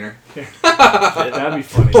be a trainer. That'd be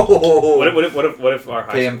funny. What if our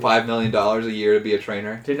high Pay him school- $5 million a year to be a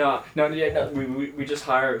trainer. Dude, no. We just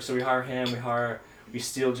hire. So we hire him. We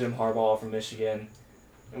steal Jim Harbaugh from Michigan,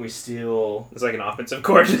 and we steal It's like an offensive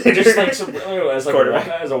coordinator. just like some as like Quarterback.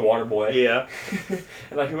 as a water boy. Yeah. And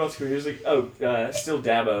like who else? He was like, steal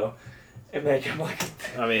Dabo, and make him like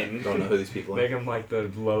I mean, Don't know who these people are. make him like the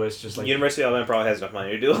lowest, just like University of Alabama probably has enough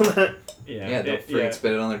money to do all that. Yeah, don't freaking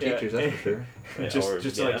spit it on their Yeah. teachers, that's for sure.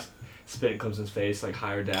 Just to like spit in Clemson's face, like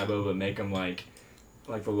hire Dabo, but make him like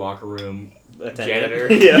the locker room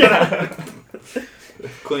janitor. Yeah.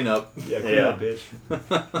 Clean up. Yeah, clean Yeah. up, bitch.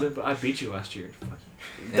 But I beat you last year. Fuck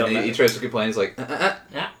you. And he tries to complain. He's like,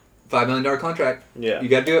 Yeah. $5 million contract. Yeah. You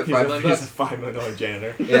got to do it. He's $5 a million bucks. $5 million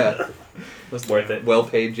janitor. Yeah. It's worth it.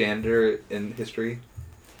 Well-paid janitor in history.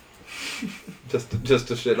 just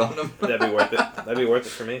to shit on him. That'd be worth it. That'd be worth it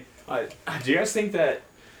for me. Do you guys think that?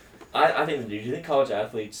 I think. Do you think college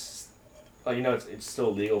athletes? Like it's still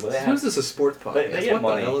illegal, but they How is have. this a sports podcast? They get what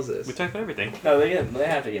money. the hell is this? We talk about everything. No, they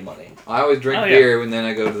have to get money. I always drink Oh, yeah. beer and then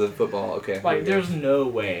I go to the football. Okay. here Like we go. there's no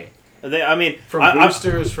way I mean, from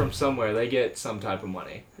boosters from somewhere they get some type of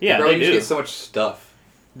money. yeah, Bro, they you just do. get so much stuff.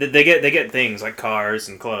 They get things like cars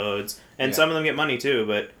and clothes, and Yeah. some of them get money too.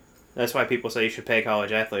 But that's why people say you should pay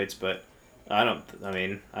college athletes. But I don't. I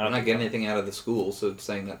mean, I I'm don't not think getting anything out of the school, so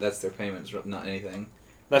saying that that's their payments, not anything.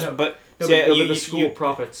 That's No. but No, see, but you- the school you-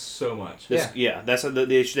 profits so much. yeah, that's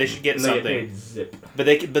they should get And they something. paid zip. But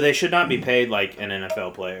they should not be paid like an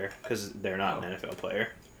NFL player because they're not an NFL player.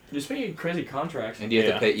 Just making crazy contracts. And you have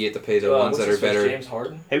Yeah. to pay. You have to pay the what's ones that are his face, better. James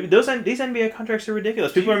Harden. Hey, these NBA contracts are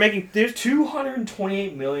ridiculous. People are making there's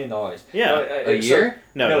 $228 million. Yeah. A year?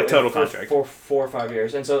 no like total for contract. for 4 or 5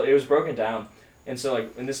 years, and so it was broken down. And so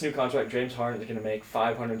like in this new contract, James Harden is going to make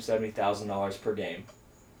 $570,000 per game.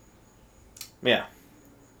 Yeah,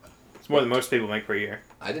 it's more than most people make per year.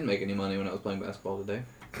 I didn't make any money when I was playing basketball today.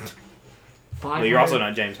 Well, you're also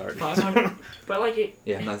not James Harden. 500. But like it.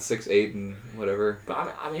 Yeah, I'm not 6'8" and whatever.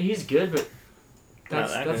 But I mean, he's good, but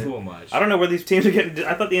that's that that's a good. little much. I don't know where these teams are getting.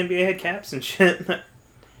 I thought the NBA had caps and shit.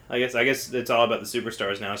 I guess it's all about the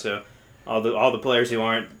superstars now. So all the players who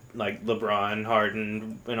aren't like LeBron,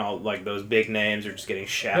 Harden, and all like those big names are just getting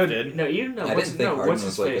shafted. No, you know I what's didn't think Harden what's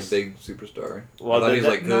was his like face? a big superstar. Well, I thought he was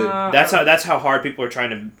like good. Nah, That's how hard people are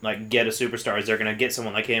trying to like get a superstar. Is they're gonna get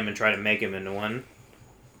someone like him and try to make him into one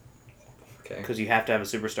Okay, because you have to have a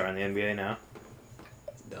superstar in the NBA now.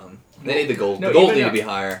 dumb. They need the goals. No, the goals even need to though- be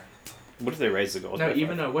higher. What if they raise the goals? No, by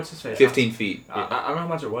even 5? what's his face? 15 feet. I don't know how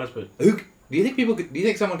much it was, but Who? Do you think people could? Do you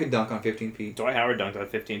think someone could dunk on 15 feet? Dwight Howard dunked on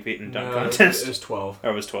 15 feet in dunk no, contest. It was 12. Or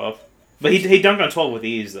it was 12. But he dunked on 12 with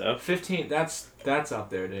ease though. 15. That's up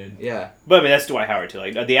there, dude. Yeah. But I mean that's Dwight Howard too.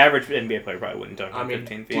 Like the average NBA player probably wouldn't dunk on I mean,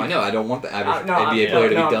 15 feet. Well, I know. I don't want the average No, NBA player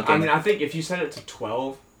to be dunking. I mean, I think if you set it to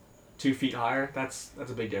 12, 2 feet higher, that's a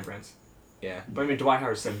big difference. Yeah. But I mean, Dwight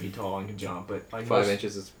Howard's 7 feet tall and can jump, but like 5 most-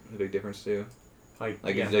 inches is a big difference too. like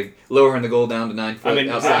Like yeah. it's like lowering the goal down to 9 foot I mean,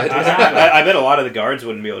 outside. I bet a lot of the guards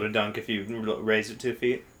wouldn't be able to dunk if you raised it 2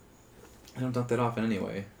 feet. I don't dunk that often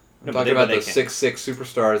anyway. I'm No, but talking they- about but the they can't. 6'6"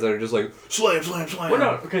 superstars that are just like slam, slam, slam. Well, no,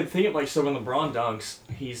 okay, think of like so when LeBron dunks,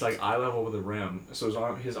 he's like eye level with the rim,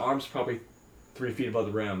 so his arm's probably 3 feet above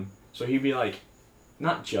the rim, so he'd be like,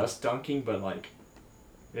 not just dunking, but like,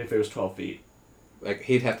 if it was 12 feet, Like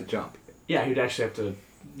he'd have to jump, yeah, he'd actually have to.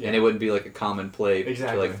 Yeah. and it wouldn't be like a common play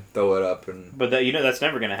Exactly. to like throw it up and. But that that's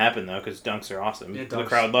never going to happen though because dunks are awesome. Yeah, The dunks-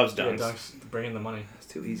 crowd loves Yeah, dunks. dunks bring in the money. It's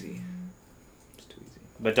too easy. It's too easy.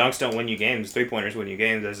 But dunks don't win you games. 3-pointers win you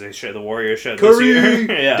games as they show the Warriors showed Curry, this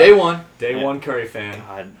year. Yeah. Day one. Day Yeah. one Curry fan.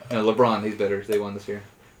 God. No, LeBron, he's better. They won this year.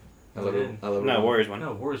 I love They it. did. I love No, LeBron. Warriors won.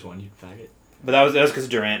 No, Warriors won, you faggot. But that was because of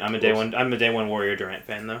Durant. I'm a day one Warrior Durant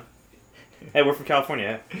fan though. Hey, we're from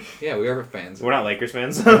California. Yeah, we are fans. We're not Lakers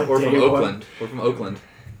fans. We're from Day one. Oakland. We're from Oakland.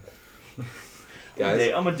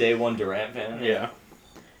 Guys, I'm a day one Durant fan. yeah.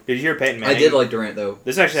 Did you hear Peyton I Manning? did like Durant though.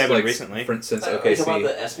 This actually happened Like, recently. Since Are you talking about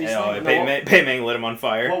OKC. the ESPYs Yeah, thing? Peyton Manning lit him on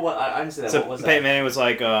fire. I didn't say that. So What was Peyton that? Manning was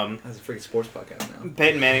like, That's a freaking sports podcast now.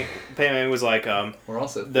 Peyton Manning was like, We're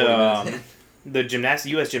also the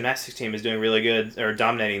U.S. gymnastics team is doing really good or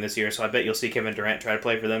dominating this year, so I bet you'll see Kevin Durant try to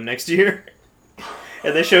play for them next year.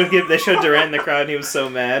 And they showed Durant in the crowd, and he was so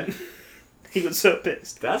mad. He was so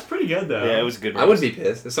pissed. That's pretty good though. Yeah, it was a good. I wouldn't be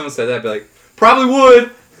pissed if someone said that. I'd be like, probably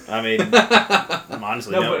would. I mean, I'll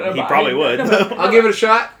honestly, No, no, but- he but I probably mean, would. no, but- give it a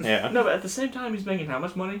shot. Yeah. No, but at the same time, he's making how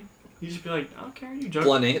much money? You just be like, I don't care, you joke.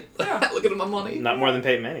 Blunting it. Yeah. Look at my money. Not more than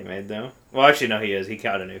Peyton Manning made though. Well, actually, no, he is. He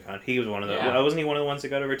got a new contract. He was one of the. Yeah. Wasn't he one of the ones that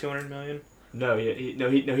got over $200 million? No,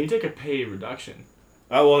 he took a pay reduction.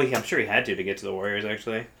 Oh well, I'm sure he had to get to the Warriors.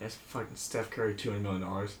 Actually. That's fucking Steph Curry, $200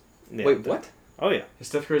 million. Yeah. Wait, what? Oh yeah.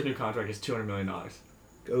 Steph Curry's new contract is $200 million.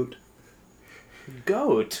 Goat.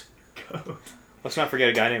 Goat. Let's not forget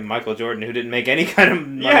a guy named Michael Jordan who didn't make any kind of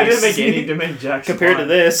money. Yeah, I didn't make any to make Jack compared to Sublime.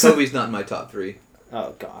 this. Kobe's not in my top 3.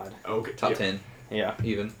 Oh God. Okay. Top yeah. 10, Yeah,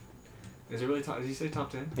 even. Is it really top? Did he say top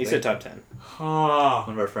 10? he said top 10. Ah.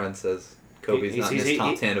 One of our friends says Kobe's not in his he's-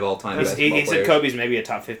 top 10 of all time He basketball said players. Kobe's maybe a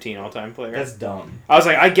top 15 all-time player. That's dumb. I was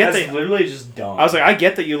like, I get That's that. literally just dumb. I was like, I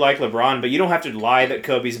get that you like LeBron, but you don't have to lie that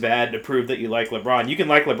Kobe's bad to prove that you like LeBron. You can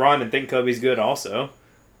like LeBron and think Kobe's good also.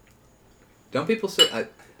 Don't people say...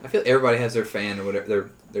 I feel everybody has their fan or whatever,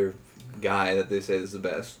 their guy that they say is the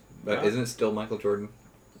best. But Yeah. isn't it still Michael Jordan?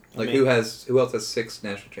 Like, mean- who else has 6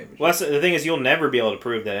 national championships? Well, the thing is, you'll never be able to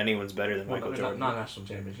prove that anyone's better than Well, Michael not, Jordan. not national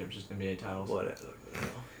championships, just NBA titles.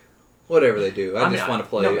 Whatever they do. I mean, just want to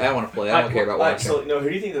play. no, I want to play. I don't care about watching. So no, who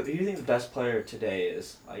do you think the best player today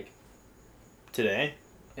is? Like, Today,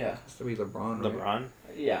 yeah, It's to be LeBron. Right? LeBron.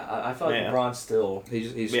 yeah, I feel like Yeah. LeBron's still.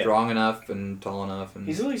 He's Yeah. strong enough and tall enough. And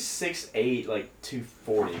He's only 6'8", like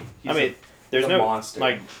 240. I mean, there's a no monster.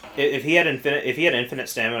 like if he had infinite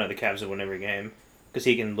stamina, the Cavs would win every game because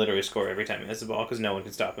he can literally score every time he has the ball because no one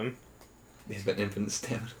can stop him. he's got infinite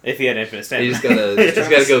stamina. If he had infinite stamina, You just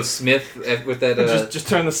gotta go Smith with that. Just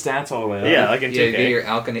turn the stats all the way up. yeah, like in Yeah, you 2K. get your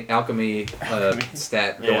alchemy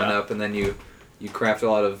stat going Yeah. up, and then you craft a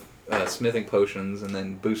lot of smithing potions, and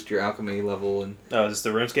then boost your alchemy level. And Oh, is this the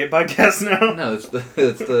RuneScape podcast now? no, it's the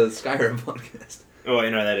Skyrim podcast. Oh, you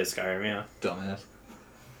know that is Skyrim, yeah. Dumbass.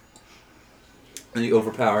 And you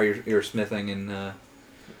overpower your smithing and And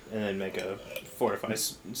then make a fortify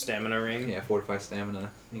stamina ring. yeah, fortify stamina.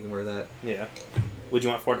 You can wear that. Yeah. Would you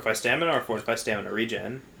want fortify stamina or fortify stamina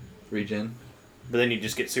regen? Regen. But then you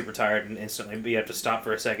just get super tired and instantly, but you have to stop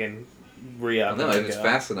for a second, re-up. No, and if then it's go.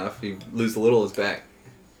 fast enough, you lose a little is back.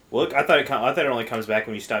 Well, look, I thought it only comes back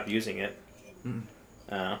when you stop using it. Mm.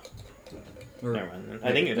 Oh, Or- never mind. Then.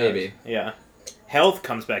 I think it maybe. does. Yeah. Health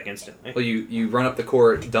comes back instantly, Well, you run up the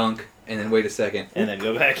court, dunk, and then wait a second. and then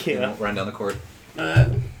go back. You Yeah. know, run down the court,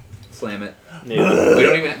 slam it.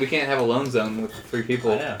 Yeah. We can't have a lone zone with 3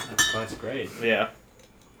 people. Yeah, that's great. Yeah.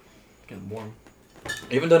 Getting warm.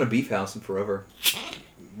 I haven't done a beef house in forever.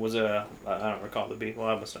 Was I don't recall the beef. Well,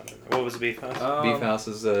 I must not. Been there. What was the beef house? Beef house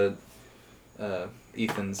is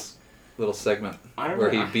Ethan's little segment I where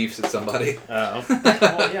remember. he beefs at somebody. Oh,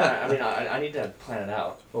 Well, yeah, I mean, I need to plan it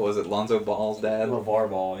out. What was it, Lonzo Ball's dad? LeVar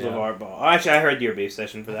Ball, yeah. LeVar Ball. Oh, actually, I heard your beef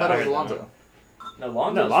session for I that. thought I it was heard Lonzo. No, that.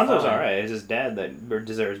 Lonzo's No, Lonzo's fine. alright. It's his dad that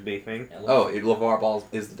deserves beefing. Yeah, Oh, LeVar Ball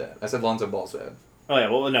is the dad. I said Lonzo Ball's dad. Oh yeah.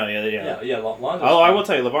 Well, no, yeah. yeah, Lonzo's Oh, I fine. will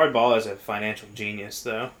tell you, LeVar Ball is a financial genius,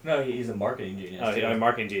 though. No, he's a marketing genius. Oh, too. yeah, a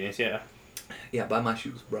marketing genius. Yeah. Yeah, buy my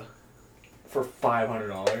shoes, bruh. For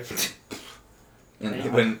 $500. And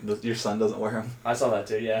Yeah. when your son doesn't wear them. I saw that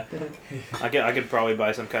too, yeah. I could probably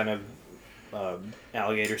buy some kind of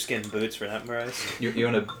alligator skin boots for that price. You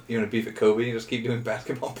wanna beef at Kobe and just keep doing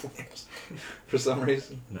basketball players for some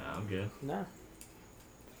reason. No, I'm good. No.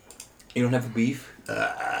 You don't have a beef?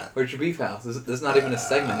 Where's your beef house? This is not even a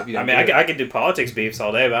segment if you I don't mean, do it. I could do politics beefs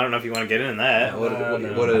all day, but I don't know if you want to get into that. Yeah, what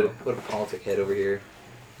No. a politic head over here.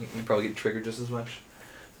 You probably get triggered just as much.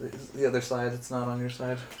 The other side, it's not on your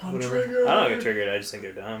side. Whatever. I don't get triggered. I just think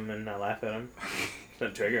they're dumb and I laugh at them. It's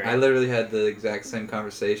not triggering. I literally had the exact same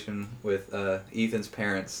conversation with Ethan's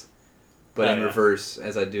parents, but Oh, in yeah. reverse,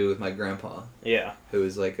 as I do with my grandpa, Yeah. who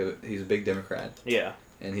is he's a big Democrat, Yeah.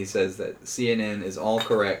 and he says that CNN is all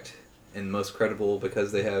correct and most credible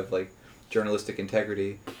because they have like journalistic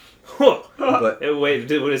integrity. But Wait,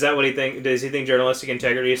 is that what he think? Does he think journalistic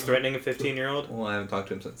integrity is threatening a 15-year-old? well, I haven't talked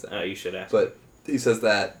to him since then. Oh, you should ask. But he says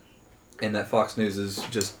that, and that Fox News is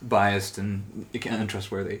just biased and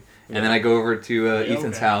untrustworthy. And then I go over to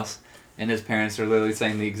Ethan's house, and his parents are literally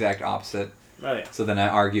saying the exact opposite. Oh yeah. So then I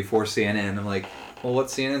argue for CNN. I'm like, well,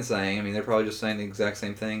 what's CNN saying? I mean, they're probably just saying the exact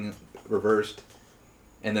same thing, reversed.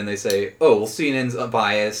 And then they say, oh, well, CNN's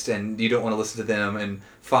biased, and you don't want to listen to them, and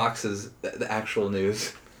Fox is the actual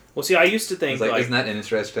news. Well, see, I used to think It's like, isn't that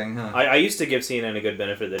interesting, huh? I used to give CNN a good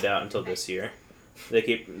benefit of the doubt until this year. They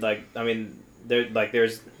keep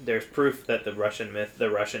there's proof that the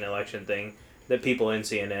Russian election thing, that people in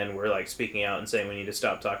CNN were like speaking out and saying we need to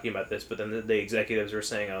stop talking about this, but then the executives were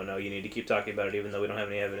saying, oh no, you need to keep talking about it even though we don't have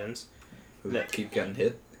any evidence. Who keep getting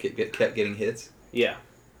hit? Kept getting hits? Yeah.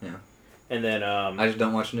 Yeah. And then I just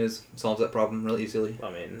don't watch news. Solves that problem real easily.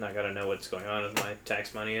 I mean, I gotta know what's going on with my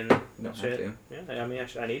tax money and You don't shit. have to. Yeah, I mean,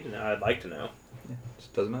 I need to know. I'd like to know. Yeah,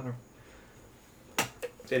 just doesn't matter.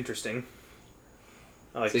 It's interesting.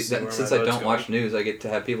 I like See, to see where my since I vote's don't going. watch news, I get to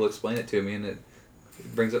have people explain it to me, and it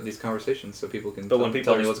brings up these conversations so people can But when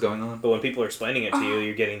people tell are me what's going on. But when people are explaining it to you,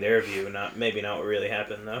 you're getting their view, not what really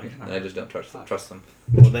happened, though. And I just don't trust them.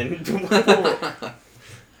 Well, then,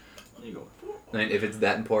 You go. I mean, if it's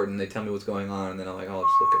that important, they tell me what's going on, and then I'm like, I'll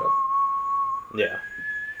just look it up. Yeah.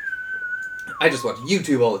 I just watch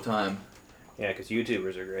YouTube all the time. Yeah, because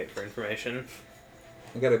YouTubers are great for information.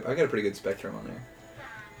 I got a pretty good spectrum on there.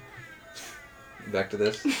 Back to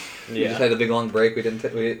this. We Yeah. just had a big long break. We didn't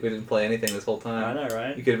play anything this whole time. I know,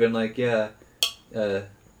 right? You could have been like, yeah,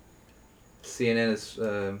 CNN is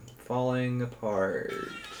falling apart.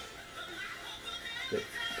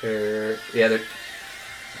 They're oh.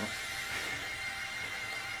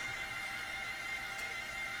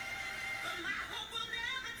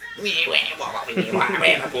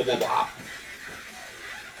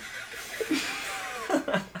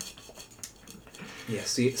 Yeah,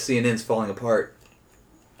 CNN's falling apart.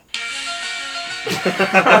 Ever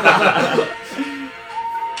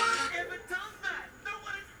done that? No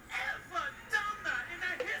one has ever done that in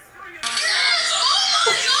the history of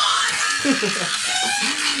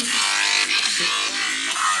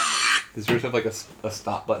Does yours have like a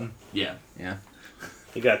stop button? Yeah. Yeah.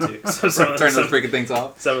 You got to. Some Turn those freaking things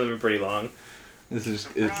off. Some of them are pretty long. This is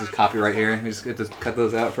copyright here. We just get to cut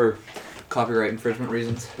those out for copyright infringement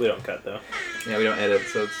reasons. We don't cut, though. Yeah, we don't edit,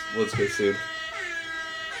 so we'll just get sued.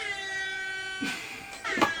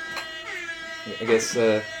 I guess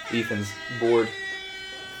Ethan's bored.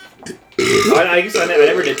 I guess I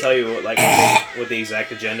never did tell you what the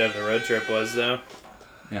exact agenda of the road trip was, though.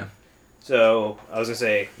 Yeah. So I was gonna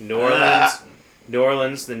say New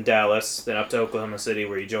Orleans, then Dallas, then up to Oklahoma City,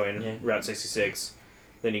 where you join Route 66.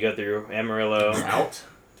 Then you go through Amarillo. Route?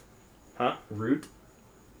 Huh? Route?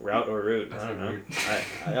 Route or route? I I don't know. say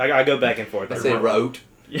I go back and forth. I say route.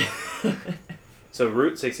 Yeah. So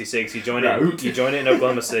Route 66, you join Route. it. You join it in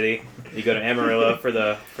Oklahoma City. You go to Amarillo for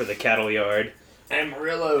the cattle yard.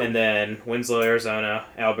 Amarillo. And then Winslow, Arizona,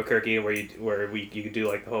 Albuquerque, where you could do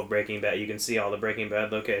like the whole Breaking Bad. You can see all the Breaking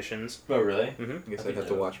Bad locations. Oh, really? Mm-hmm. I guess I'd have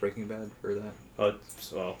to watch Breaking Bad for that.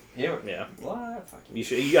 Well, Yeah. yeah. What? Fuck you. You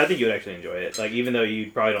should. I think you would actually enjoy it. Like, even though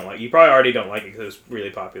you probably already don't like it because it was really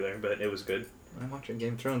popular, but it was good. I'm watching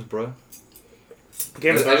Game of Thrones, bro.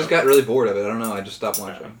 Game of I Thrones. just got really bored of it. I don't know. I just stopped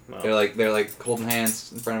watching. well. They're like holding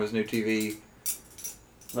hands in front of his new TV,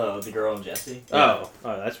 Oh, the girl and Jesse? Oh,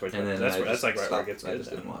 that's where. and then That's like right where it stopped. gets I good. just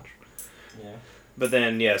then. didn't watch. Yeah. But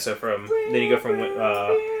then so then you go from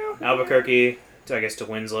Albuquerque to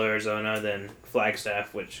Winslow, Arizona, then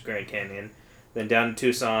Flagstaff, which Grand Canyon, then down to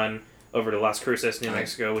Tucson, over to Las Cruces, New Nice.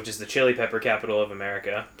 Mexico, which is the chili pepper capital of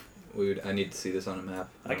America. I need to see this on a map.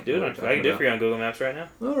 I can do it. I can do it for you on Google Maps right now.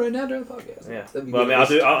 Oh, right now during the podcast. Yeah. That'd be Well, I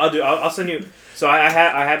good. mean, I'll send you. So I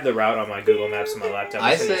have the route on my Google Maps on my laptop.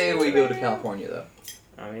 I I'll send you say some we go to today. California though.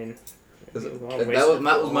 I mean, 'Cause well, that waste-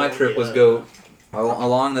 was my trip. Was go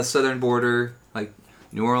along the southern border, like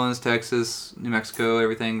New Orleans, Texas, New Mexico,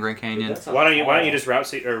 everything, Grand Canyon. That's Why don't you just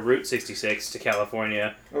Route 66 to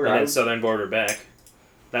California and then southern border back?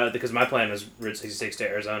 Because my plan was Route 66 to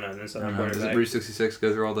Arizona and then I southern don't know. border Does back. Route 66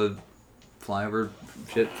 go through all the flyover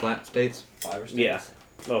flat states? 5 or 6? Yeah.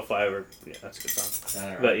 Well, flyover. Yeah, that's a good song.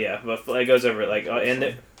 Alright. But yeah, it goes over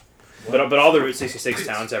but all the Route 66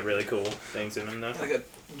 towns have really cool things in them though. I got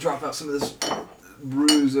drop out some of this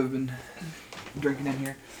brews I've been drinking in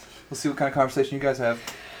here. Let's see what kind of conversation you guys have.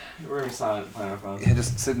 We're gonna be silent playing our phones. Yeah,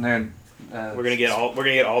 just sitting there and We're gonna get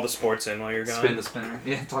all the sports in while you're gone. spin the spinner.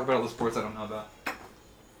 Yeah, talk about all the sports I don't know about.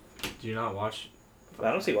 Do you not watch?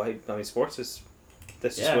 I don't see why. I mean, sports is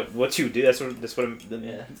that's just Yeah. what you do. That's what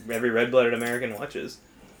Yeah. every red-blooded American watches.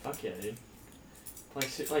 Fuck yeah, dude. Like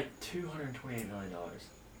 $228 million.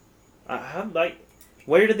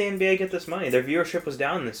 Where did the NBA get this money? Their viewership was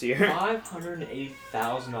down this year.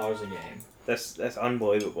 $580,000 a game. That's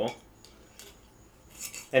unbelievable.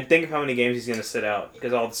 And think of how many games he's gonna sit out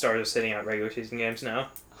because all the stars are sitting out regular season games now.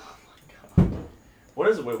 Oh my god. What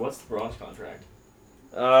is it? Wait, what's the bronze contract?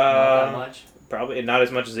 Not that much. Probably not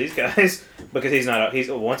as much as these guys because he's not. He's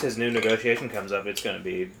once his new negotiation comes up, it's gonna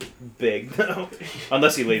be big though.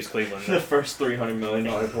 Unless he leaves Cleveland. The first $300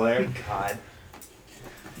 million player. God.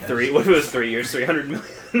 What if it was 3 years, 300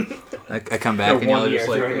 million? I come back and y'all are just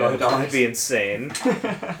like That'd be insane.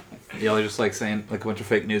 y'all are just like saying like a bunch of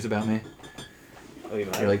fake news about me. Oh, you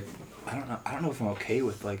You're like, I don't know if I'm okay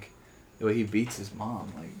with like the way he beats his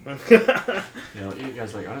mom. Like, You know, you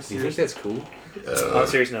guys like honestly. do you think that's cool? On a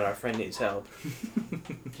serious note, our friend needs help. You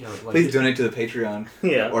know, like, Please donate to the Patreon,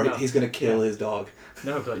 Yeah. or No. he's gonna kill his dog.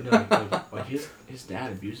 No, but like his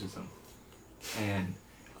dad abuses him, and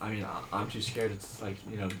I mean I'm too scared to like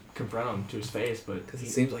confront him to his face, but Because it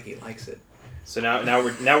seems like he likes it. So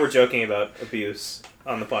now we're joking about abuse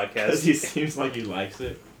on the podcast. he seems like he likes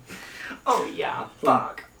it. Oh yeah,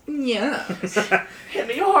 fuck. Yeah. Hit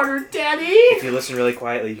me harder, daddy. If you listen really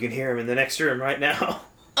quietly, you can hear him in the next room right now.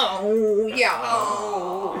 Oh yeah.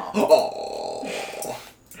 Oh.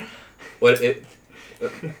 What it?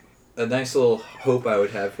 A nice little hope I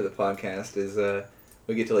would have for the podcast is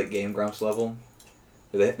we get to like Game Grumps level.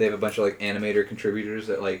 They have a bunch of like animator contributors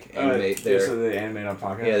that like animate their. So they animate on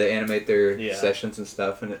podcast. Yeah, they animate their Yeah. sessions and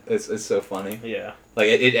stuff, and it's so funny. Yeah. Like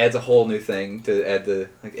it adds a whole new thing to add the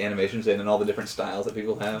like animations in and all the different styles that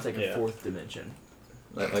people It's have. like Yeah. a fourth dimension.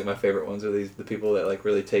 Like my favorite ones are the people that like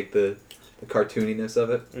really take the cartooniness of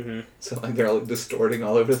it. Mm-hmm. So like they're all distorting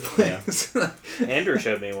all over the place. Andrew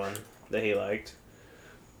showed me one that he liked.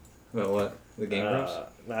 Well, what the Game Grumps?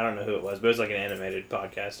 I don't know who it was, but it was like an animated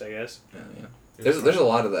podcast, I guess. Yeah. There's a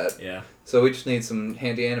lot of that. Yeah. So we just need some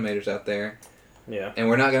handy animators out there, Yeah. and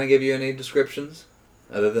we're not gonna give you any descriptions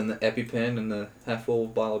other than the EpiPen and the half full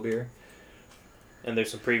bottle of beer. And there's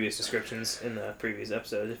some previous descriptions in the previous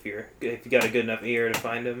episodes if you got a good enough ear to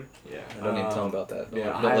find them. Yeah. I don't need to tell them about that. Don't,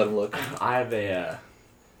 Yeah, don't let them look. I have a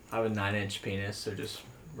 9-inch penis, so just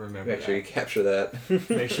remember. Make sure you that. capture that.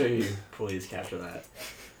 Make sure you please capture that.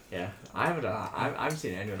 Yeah, I haven't. I've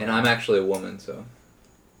seen Andrew. And I'm actually a woman, so.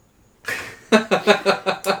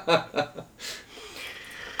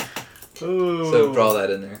 So draw that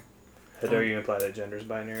in there. How dare you imply that gender's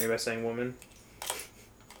binary by saying woman?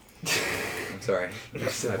 I'm sorry. I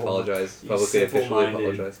simple- apologize. you Publicly, officially simple-minded.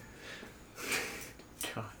 apologize.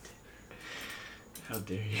 God. How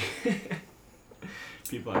dare you?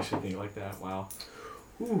 People actually think like that. Wow.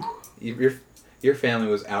 Whew. Your family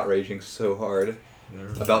was outraging so hard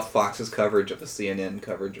about Fox's coverage of the CNN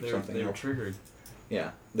coverage of something They were else. triggered.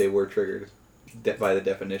 Yeah, they were triggered by the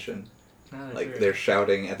definition. Like they're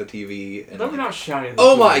shouting at the TV and. No, we're not shouting. At the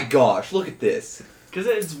Oh my gosh! Look at this. Because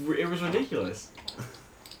it was ridiculous.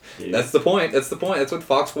 That's the point. That's the point. That's what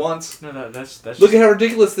Fox wants. No, that's Look at how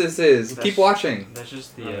ridiculous this is. That's- Keep watching. That's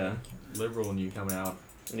just the liberal in you coming out.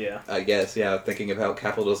 Yeah. I guess. Yeah, thinking of how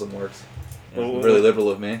capitalism works. Well, Really liberal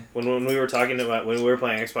of me. When we were talking about when we were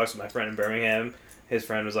playing Xbox with my friend in Birmingham, his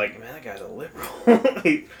friend was like, "Man, that guy's a liberal."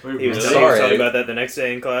 he was Sorry. talking about that the next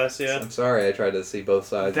day in class. Yeah. I'm sorry. I tried to see both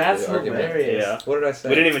sides That's of the argument. hilarious. Yeah. What did I say?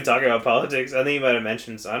 We didn't even talk about politics. I think you might have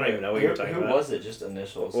mentioned. So I don't even know what you were talking Who about. was it? Just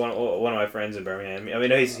initials. One of my friends in Birmingham. I mean,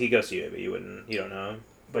 no, he goes to you, but you don't know him.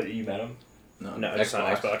 But you met him? No, just on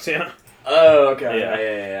Xbox. Yeah. Oh, okay. Yeah.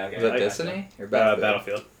 Yeah. Okay. Was that I gotcha. Destiny or Battlefield?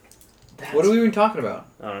 Battlefield. What are we even talking about?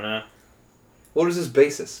 I don't know. What is his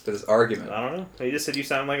basis for this argument? I don't know. He just said you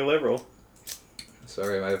sound like a liberal.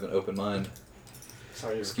 Sorry, I have an open mind.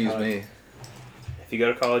 Sorry, you're Excuse cut. me. If you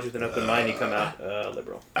go to college with an open mind, you come out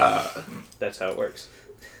liberal. That's how it works.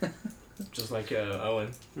 Just like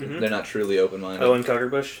Owen. Mm-hmm. They're not truly open-minded. Owen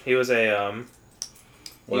Cuckerbush. He was a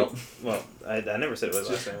Well, well, I never said what his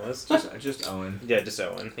last name was. Just Owen. Yeah, just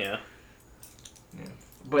Owen. Yeah.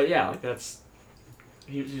 But yeah, like that's.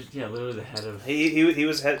 He was just, literally the head of. He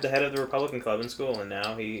was the head of the Republican club in school, and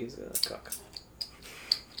now he's a cuck.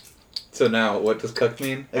 so now what does cuck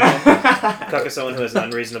mean? Again? Cuck is someone who has an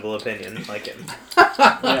unreasonable opinion, like him.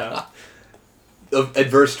 Yeah.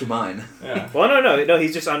 Adverse to mine. Yeah. Well, no.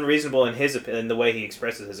 He's just unreasonable in in the way he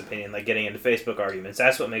expresses his opinion, like getting into Facebook arguments.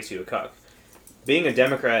 That's what makes you a cuck. Being a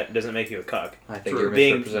Democrat doesn't make you a cuck. I think For you're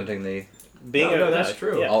being- misrepresenting the that's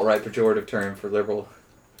true. Yeah. alt-right pejorative term for liberal.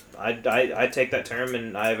 I take that term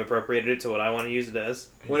and I've appropriated it to what I want to use it as.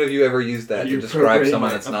 When have you ever used that to You're describe appropriating someone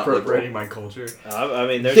my- that's not appropriating liberal? my culture. I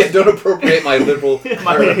mean, there's. Yeah, don't appropriate my liberal,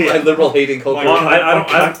 my liberal hating culture. Well, I don't-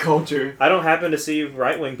 cuck culture. I don't happen to see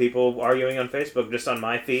right-wing people arguing on Facebook just on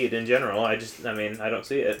my feed in general. I don't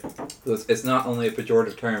see it. It's not only a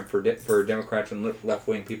pejorative term for Democrats and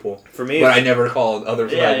left-wing people, For me, but it's, I never call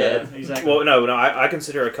others like that. exactly. well, no, I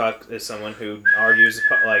consider a cuck as someone who argues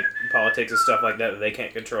like politics and stuff like that they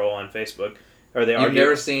can't control on Facebook, or they You've argue.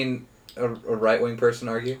 never seen a right-wing person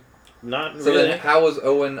argue? Not So really. then how was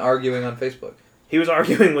Owen arguing on Facebook? He was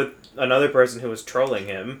arguing with another person who was trolling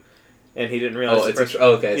him, and he didn't realize. Oh, the it's person-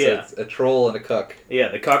 okay, Yeah. so it's a troll and a cuck. Yeah,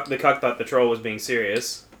 the cuck thought the troll was being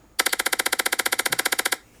serious.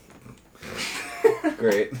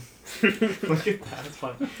 Great. Look at that. It's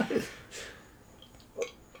fun.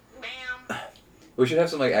 We should have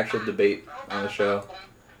some actual debate on the show.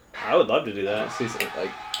 I would love to do that. See,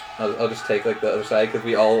 I'll just take the other side because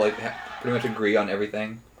we all pretty much agree on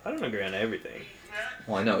everything. I don't agree on everything.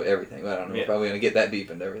 Well, I know everything, but I don't know if Yeah. I'm gonna get that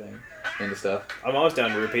deep into everything, into stuff. I'm always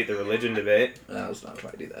down to repeat the religion debate. I was not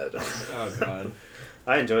trying to do that. Oh god.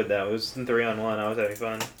 I enjoyed that. It was 3-on-1. I was having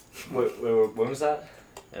fun. Wait, when was that?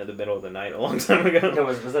 At the middle of the night a long time ago. No,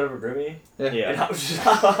 was that over Grimmy? Yeah. And I was just,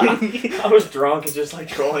 I was drunk and just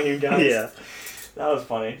trolling you guys. Yeah. That was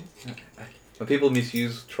funny. When people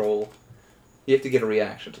misuse troll, you have to get a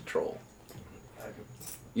reaction to troll.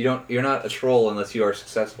 You're not a troll unless you are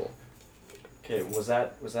successful. Okay, was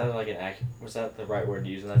that like was that the right word to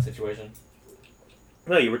use in that situation?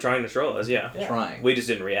 No, you were trying to troll us, yeah. Yeah. Trying. We just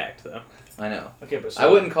didn't react, though. I know. Okay, but I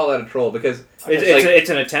wouldn't call that a troll because It's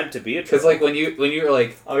an attempt to be a troll. because like when you're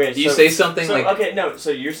like Okay, you say something so, like okay, no. So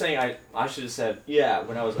you're saying I should have said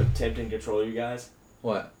when I was attempting to troll you guys,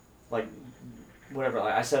 what? like whatever.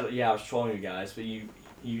 Like I said I was trolling you guys, but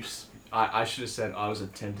I should have said I was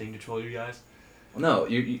attempting to troll you guys. No,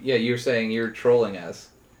 you're saying you're trolling us,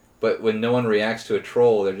 but when no one reacts to a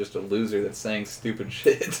troll, they're just a loser that's saying stupid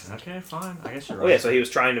shit. Okay, fine. I guess you're Oh right. yeah, so he was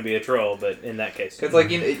trying to be a troll, but in that case, It's like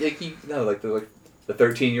the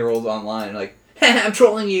 13-year-olds online like I'm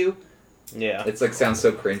trolling you. yeah. It's like sounds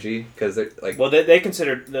so cringy because they're like Well, they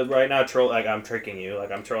consider right now troll like I'm tricking you,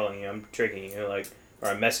 like I'm trolling you, I'm tricking you, like or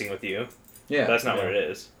I'm messing with you. yeah. That's not what it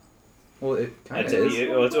is. Well, it kind of That's is.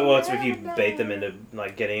 it's if you bait them into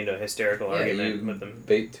like getting into a hysterical Yeah, argument you with them.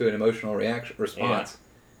 bait to an emotional response.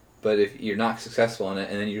 But if you're not successful in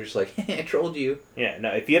it, and then you're just like, I trolled you. Yeah,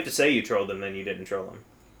 no. If you have to say you trolled them, then you didn't troll them.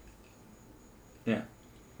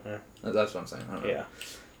 That's what I'm saying. I don't know. Yeah.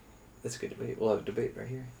 That's a good debate. We'll have a debate right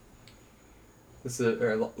here. This is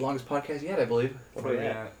our longest podcast yet, I believe. What are we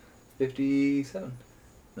at? 57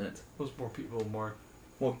 minutes. Those more people, more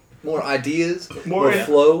More ideas, More more en-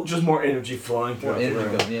 flow, just more energy flowing more throughout the energy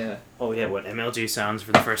room. going, yeah. Oh, we had what MLG sounds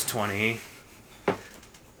for the first 20.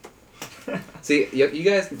 See, you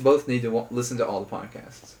guys both need to listen to all the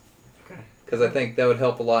podcasts. Okay. Because I think that would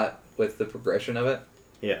help a lot with the progression of it.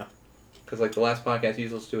 Yeah. Because like the last podcast you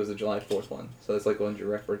listened to was the July 4th one. So that's like the ones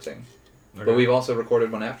you're referencing. Okay. But we've also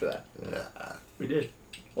recorded one after that. We did.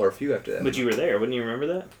 Or a few after that. But you were there, wouldn't you remember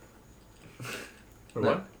that? Wait, No.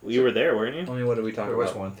 what? You were there, weren't you? I mean, what did we talk Wait, about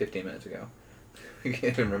which one? 15 minutes ago? You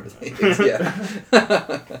can't even remember the names.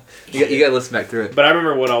 Yeah. you got to listen back through it. But I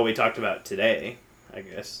remember what all we talked about today, I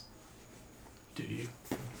guess. Do you?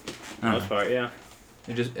 For the most part, yeah.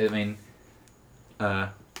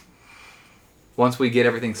 Once we get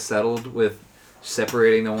everything settled with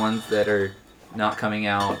separating the ones that are not coming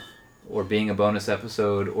out or being a bonus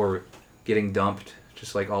episode or getting dumped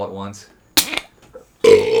just like all at once,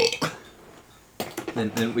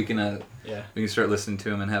 then we can we can start listening to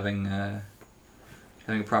them and having a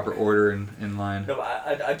proper order in line. No,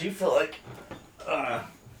 I do feel like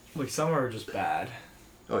Like some are just bad.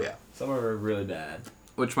 Oh yeah, Some are really bad.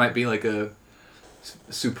 which might be like a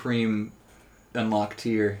supreme unlock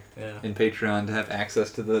tier Yeah. in Patreon to have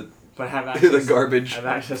access to the But have to access the garbage have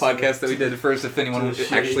access to podcast that we did at first. If anyone to the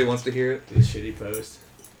shitty- actually wants to hear it, the shitty post.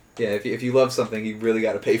 yeah. If you love something, you really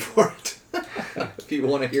got to pay for it. If you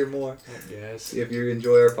want to hear more, Yes. if you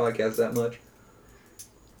enjoy our podcast that much.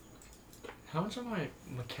 How much of my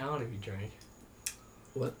Macallan have you drank?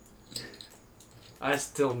 What? I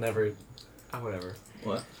still never. Whatever.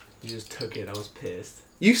 What? You just took it. I was pissed.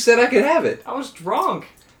 You said I could have it. I was drunk.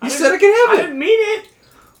 You said I could I have it. didn't mean it.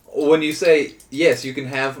 When you say yes, you can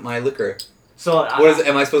have my liquor. so. What is it?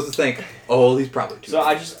 Am I supposed to think? Oh, he's probably too. So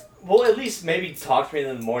I just at least maybe talk to me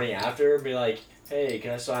in the morning after and be like, hey,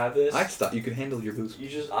 can I still have this? I just thought you could handle your booze.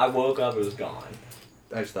 I woke up, it was gone.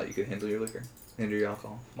 I just thought you could handle your liquor, handle your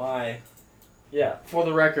alcohol. Yeah. For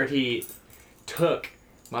the record, he took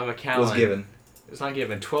my Macallan. Was given. It's not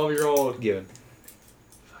given. 12-year-old. Given.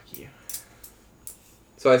 Fuck you.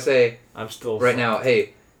 So I say I'm still. right now,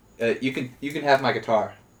 hey, you can have my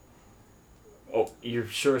guitar. Oh, you're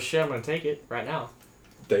sure as shit I'm gonna take it right now.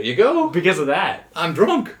 There you go. Because of that. I'm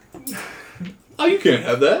drunk. Oh, you can't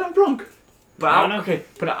have that. I'm drunk. But I don't know. okay.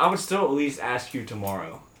 But I would still at least ask you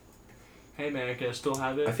tomorrow. Hey man, can I still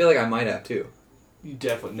have it? I feel like I might have too. You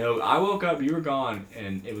definitely no. I woke up, you were gone,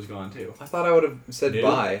 and it was gone too. I thought I would have said Dude.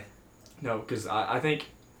 bye, No, because I think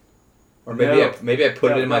or maybe No. maybe I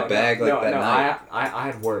put it in my no, bag no, like no, that no, night, I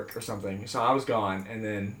had work or something, so I was gone, and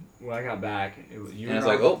then when I got back, it was you. and I was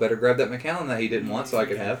were like, gone. oh, better grab that Macallan that he didn't want, so I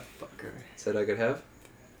could have. Fucker. Said I could have.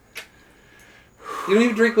 You don't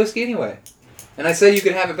even drink whiskey anyway, and I said you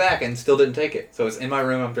could have it back, and still didn't take it. So it's in my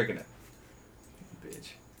room. I'm drinking it.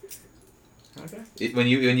 Bitch. Okay. When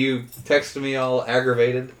you texted me all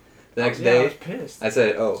aggravated the next I day, was pissed. I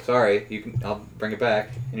said, "Oh, sorry. I'll bring it back."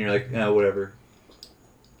 And you're like, "No, whatever."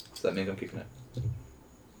 So that means I'm keeping it.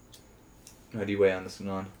 How do you weigh on this,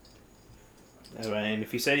 non? And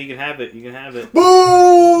if you said you can have it, you can have it.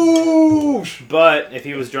 Boosh! But if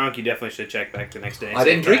he was drunk, you definitely should check back the next day. I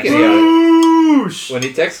didn't drink it. any of it. Boosh! When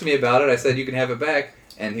he texted me about it, I said, "You can have it back,"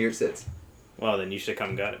 and here it sits. Well, then you should have come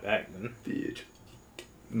and got it back then. Bitch.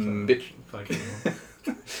 Bitch. Fucking.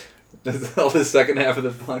 That's all the second half of the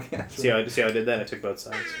podcast. See how I did that? I took both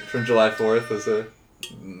sides. From July 4th was a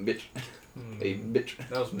bitch. Hey, bitch.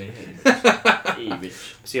 That was me. Hey,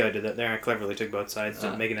 bitch. See how I did that there? I cleverly took both sides.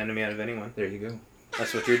 Didn't make an enemy out of anyone. There you go.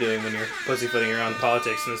 That's what you're doing when you're pussyfooting around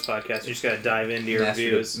politics in this podcast. You just gotta dive into your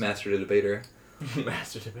views. Master the debater.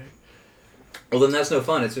 Master debate. Well, then that's no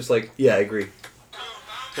fun. It's just like, yeah, I agree.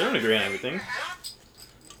 We don't agree on everything.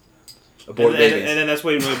 Abort babies. And then that's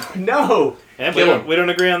when we, No! and Kill 'em. we don't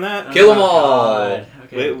agree on that. Kill 'em Oh, all! God.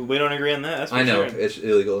 Okay. We don't agree on that. That's for I know sure. it's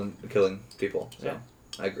illegal in killing people. So Yeah.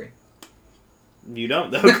 I agree. You don't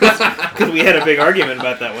though, because we had a big argument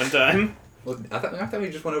about that one time. Well, I thought we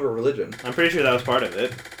just went over religion. I'm pretty sure that was part of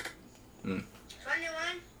it.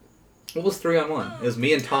 What was 3-on-1? It was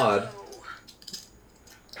me and Todd.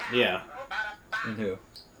 Yeah, And who?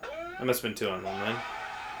 that must have been 2-on-1 then.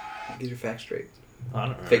 Get your facts straight. I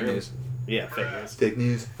don't know. Fake news. Yeah, fake news. Fake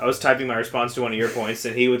news. I was typing my response to one of your points,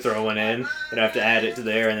 and he would throw one in, and I'd have to add it to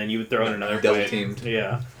there, and then you would throw in another Double point. teamed.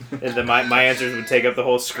 Yeah. And then my answers would take up the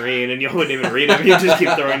whole screen, and you wouldn't even read them. You'd just keep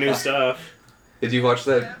throwing new stuff. Did you watch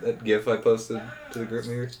that GIF I posted to the group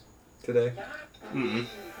mirror today? Mm-mm.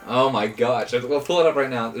 Oh my gosh. Well, pull it up right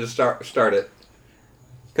now. Just start it.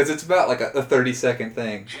 Because it's about like a 30-second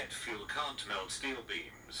thing. Jet fuel can't melt steel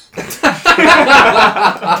beams.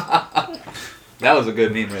 That was a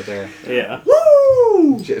good meme right there. Yeah.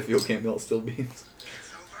 Woo! Jet fuel can't melt steel beams.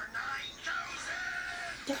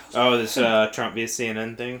 Oh, this Trump vs.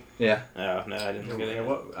 CNN thing? Yeah. Oh, no, I didn't get Okay, it.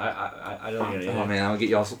 what? I don't get it. Oh man, I'll get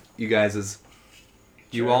you guys as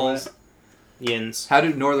you alls. Yins. How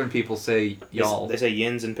do northern people say y'all? They say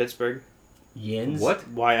yins in Pittsburgh. Yins? What?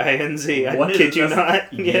 Y-I-N-Z. I What is kid you this?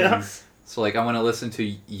 not. Yeah. Yins. So like I want to listen to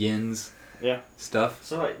Yin's Yeah. stuff.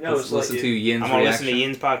 So like, no, Let's it's like listen to Yin's I'm gonna reaction. listen to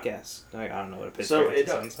Yin's podcast. I don't know what a So Pittsburgh it-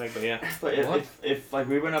 sounds like, but yeah. But What? if like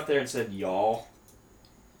we went up there and said y'all,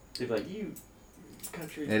 they'd be like, you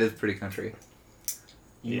country, It is pretty country.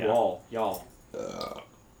 you Yeah. all, y'all.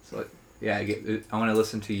 So yeah, I want to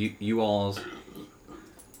listen to you all's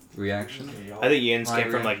reaction. Okay, y'all. I think Yins My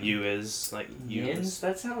came from like reaction. you is like you Yins? is.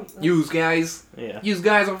 That sounds. Yous guys, Yeah. yous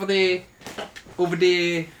guys over there.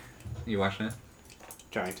 You watching it?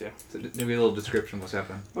 Trying to. So maybe a little description. What's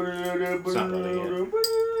happening? It's not running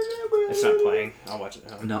It's not playing. I'll watch it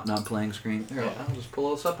at home. Not playing screen. Here, Yeah. I'll just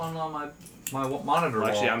pull this up on my monitor Well,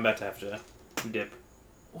 actually, wall. I'm about to have to dip.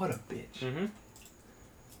 What a bitch. Mm-hmm.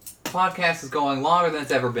 Podcast is going longer than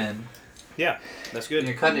it's ever been. Yeah, that's And good.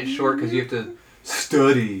 you're cutting it short because you have to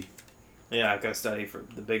study Yeah, I've got to study for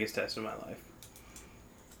the biggest test of my life.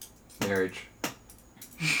 marriage.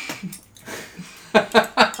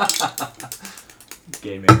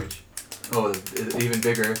 Gay marriage. Oh, it's even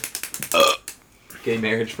bigger. Gay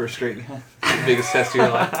marriage for a straight guy. The biggest test of your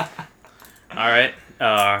life. All right,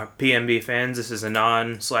 PMB fans, this is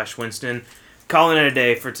Anon/Winston calling it a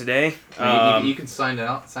day for today. You can sign it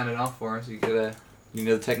off for us. You know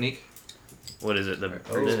the technique. What is it?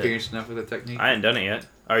 Are you experienced enough with the technique? I hadn't done it yet.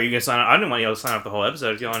 Are you gonna sign up? I didn't want you to sign up the whole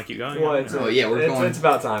episode. If you want to keep going. Well, yeah. it's Oh, yeah, we're going- It's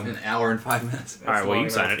about time. An hour and 5 minutes. All right. It's Well, you long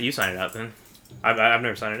can sign enough. it. You sign it out then. I've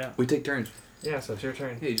never signed it out. We take turns. Yeah, so it's your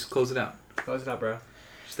turn. Yeah, you just close it out. Close it out, bro.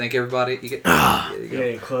 Just thank everybody. You get. There you go.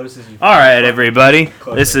 Yeah, close as you. All right, everybody.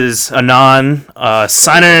 Close This it. is Anon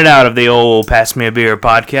signing it out of the old Pass Me a Beer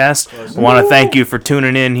podcast. Close I want to thank you for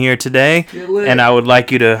tuning in here today, Get lit. and I would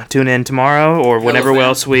like you to tune in tomorrow or whenever Hella fan.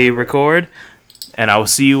 else we record. And I will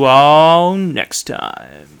see you all next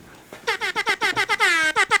time.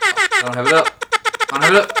 I don't have it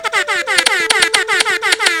up.